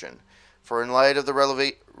protection, for in light of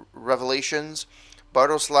the revelations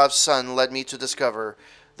Bartoslav's son led me to discover,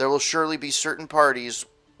 there will surely be certain parties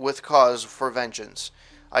with cause for vengeance.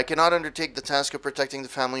 I cannot undertake the task of protecting the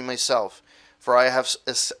family myself, for I have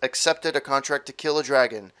accepted a contract to kill a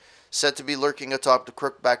dragon, said to be lurking atop the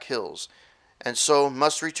Crookback Hills, and so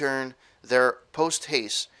must return there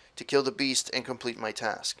post-haste to kill the beast and complete my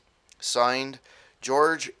task. Signed,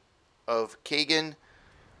 George of Kagan,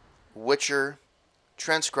 Witcher,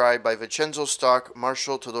 transcribed by Vincenzo Stock,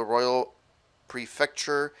 Marshal to the Royal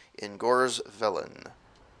Prefecture in Gors Velen.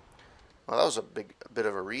 Well, that was a bit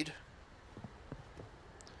of a read.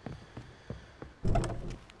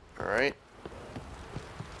 Alright.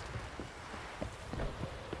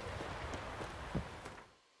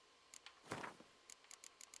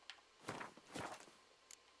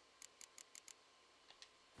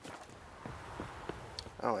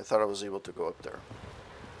 Oh, I thought I was able to go up there.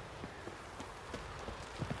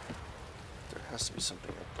 There has to be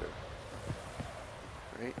something up there.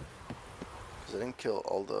 Right? Because I didn't kill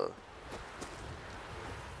all the...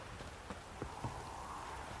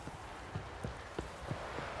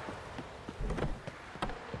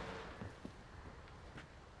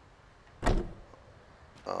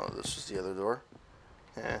 Oh, this is the other door?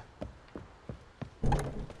 Yeah.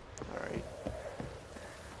 Alright.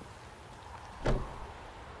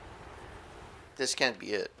 This can't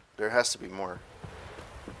be it. There has to be more.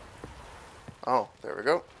 Oh, there we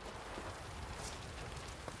go.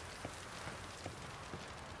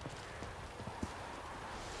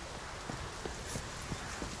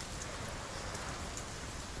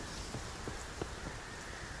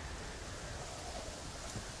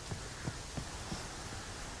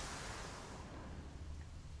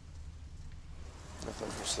 Nothing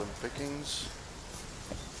for slim pickings.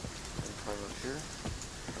 Any climb up here?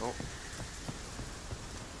 Nope.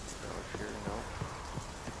 Down up here, no.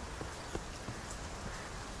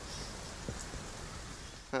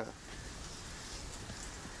 Huh.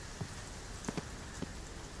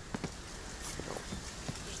 Nope.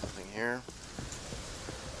 There's nothing here.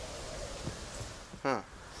 Huh.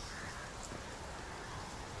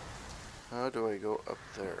 How do I go up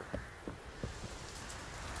there?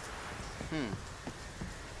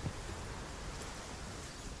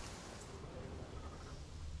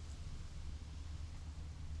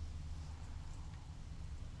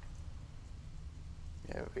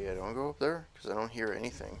 Yeah, maybe I don't go up there because I don't hear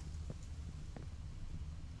anything.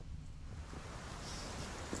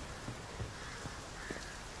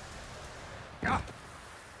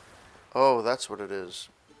 Oh, that's what it is.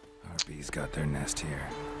 Harpies got their nest here.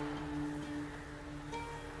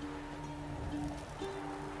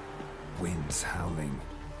 Winds howling.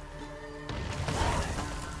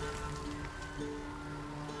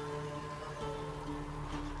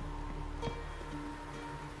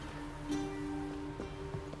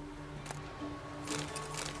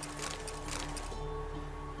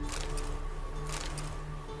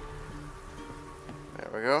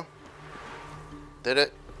 There we go. Did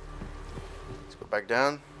it. Let's go back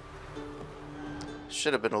down.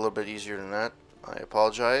 Should have been a little bit easier than that. I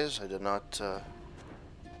apologize. I did not...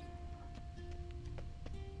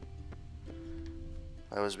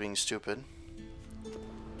 I was being stupid.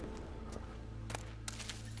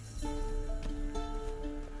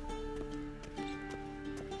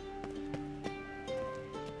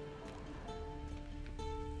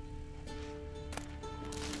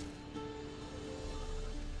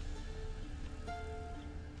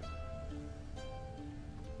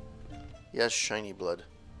 Yes, shiny blood.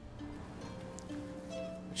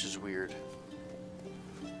 Which is weird.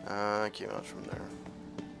 I came out from there.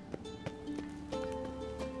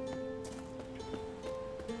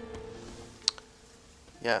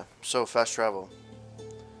 Yeah, so fast travel.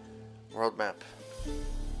 World map.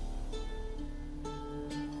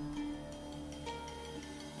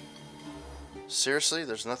 Seriously,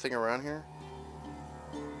 there's nothing around here?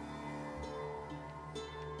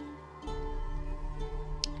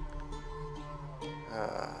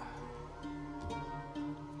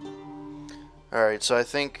 Alright, so I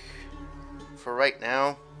think for right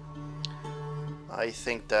now, I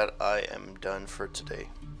think that I am done for today,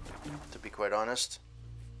 to be quite honest.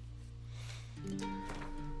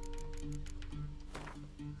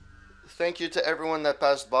 Thank you to everyone that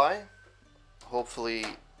passed by. Hopefully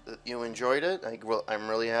you enjoyed it. I'm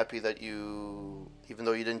really happy that you, even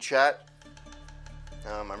though you didn't chat,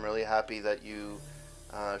 I'm really happy that you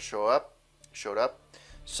showed up.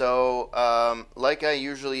 So, like I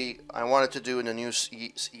wanted to do in the new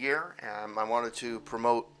year, I wanted to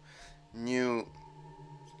promote new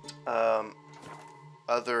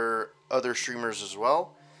other streamers as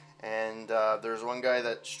well. And there's one guy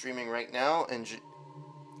that's streaming right now,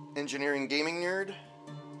 Engineering Gaming Nerd,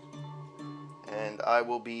 and I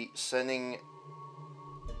will be sending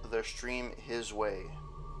of their stream his way.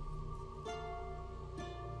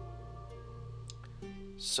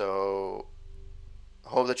 So,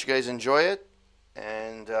 hope that you guys enjoy it,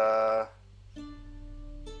 and let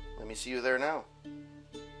me see you there now.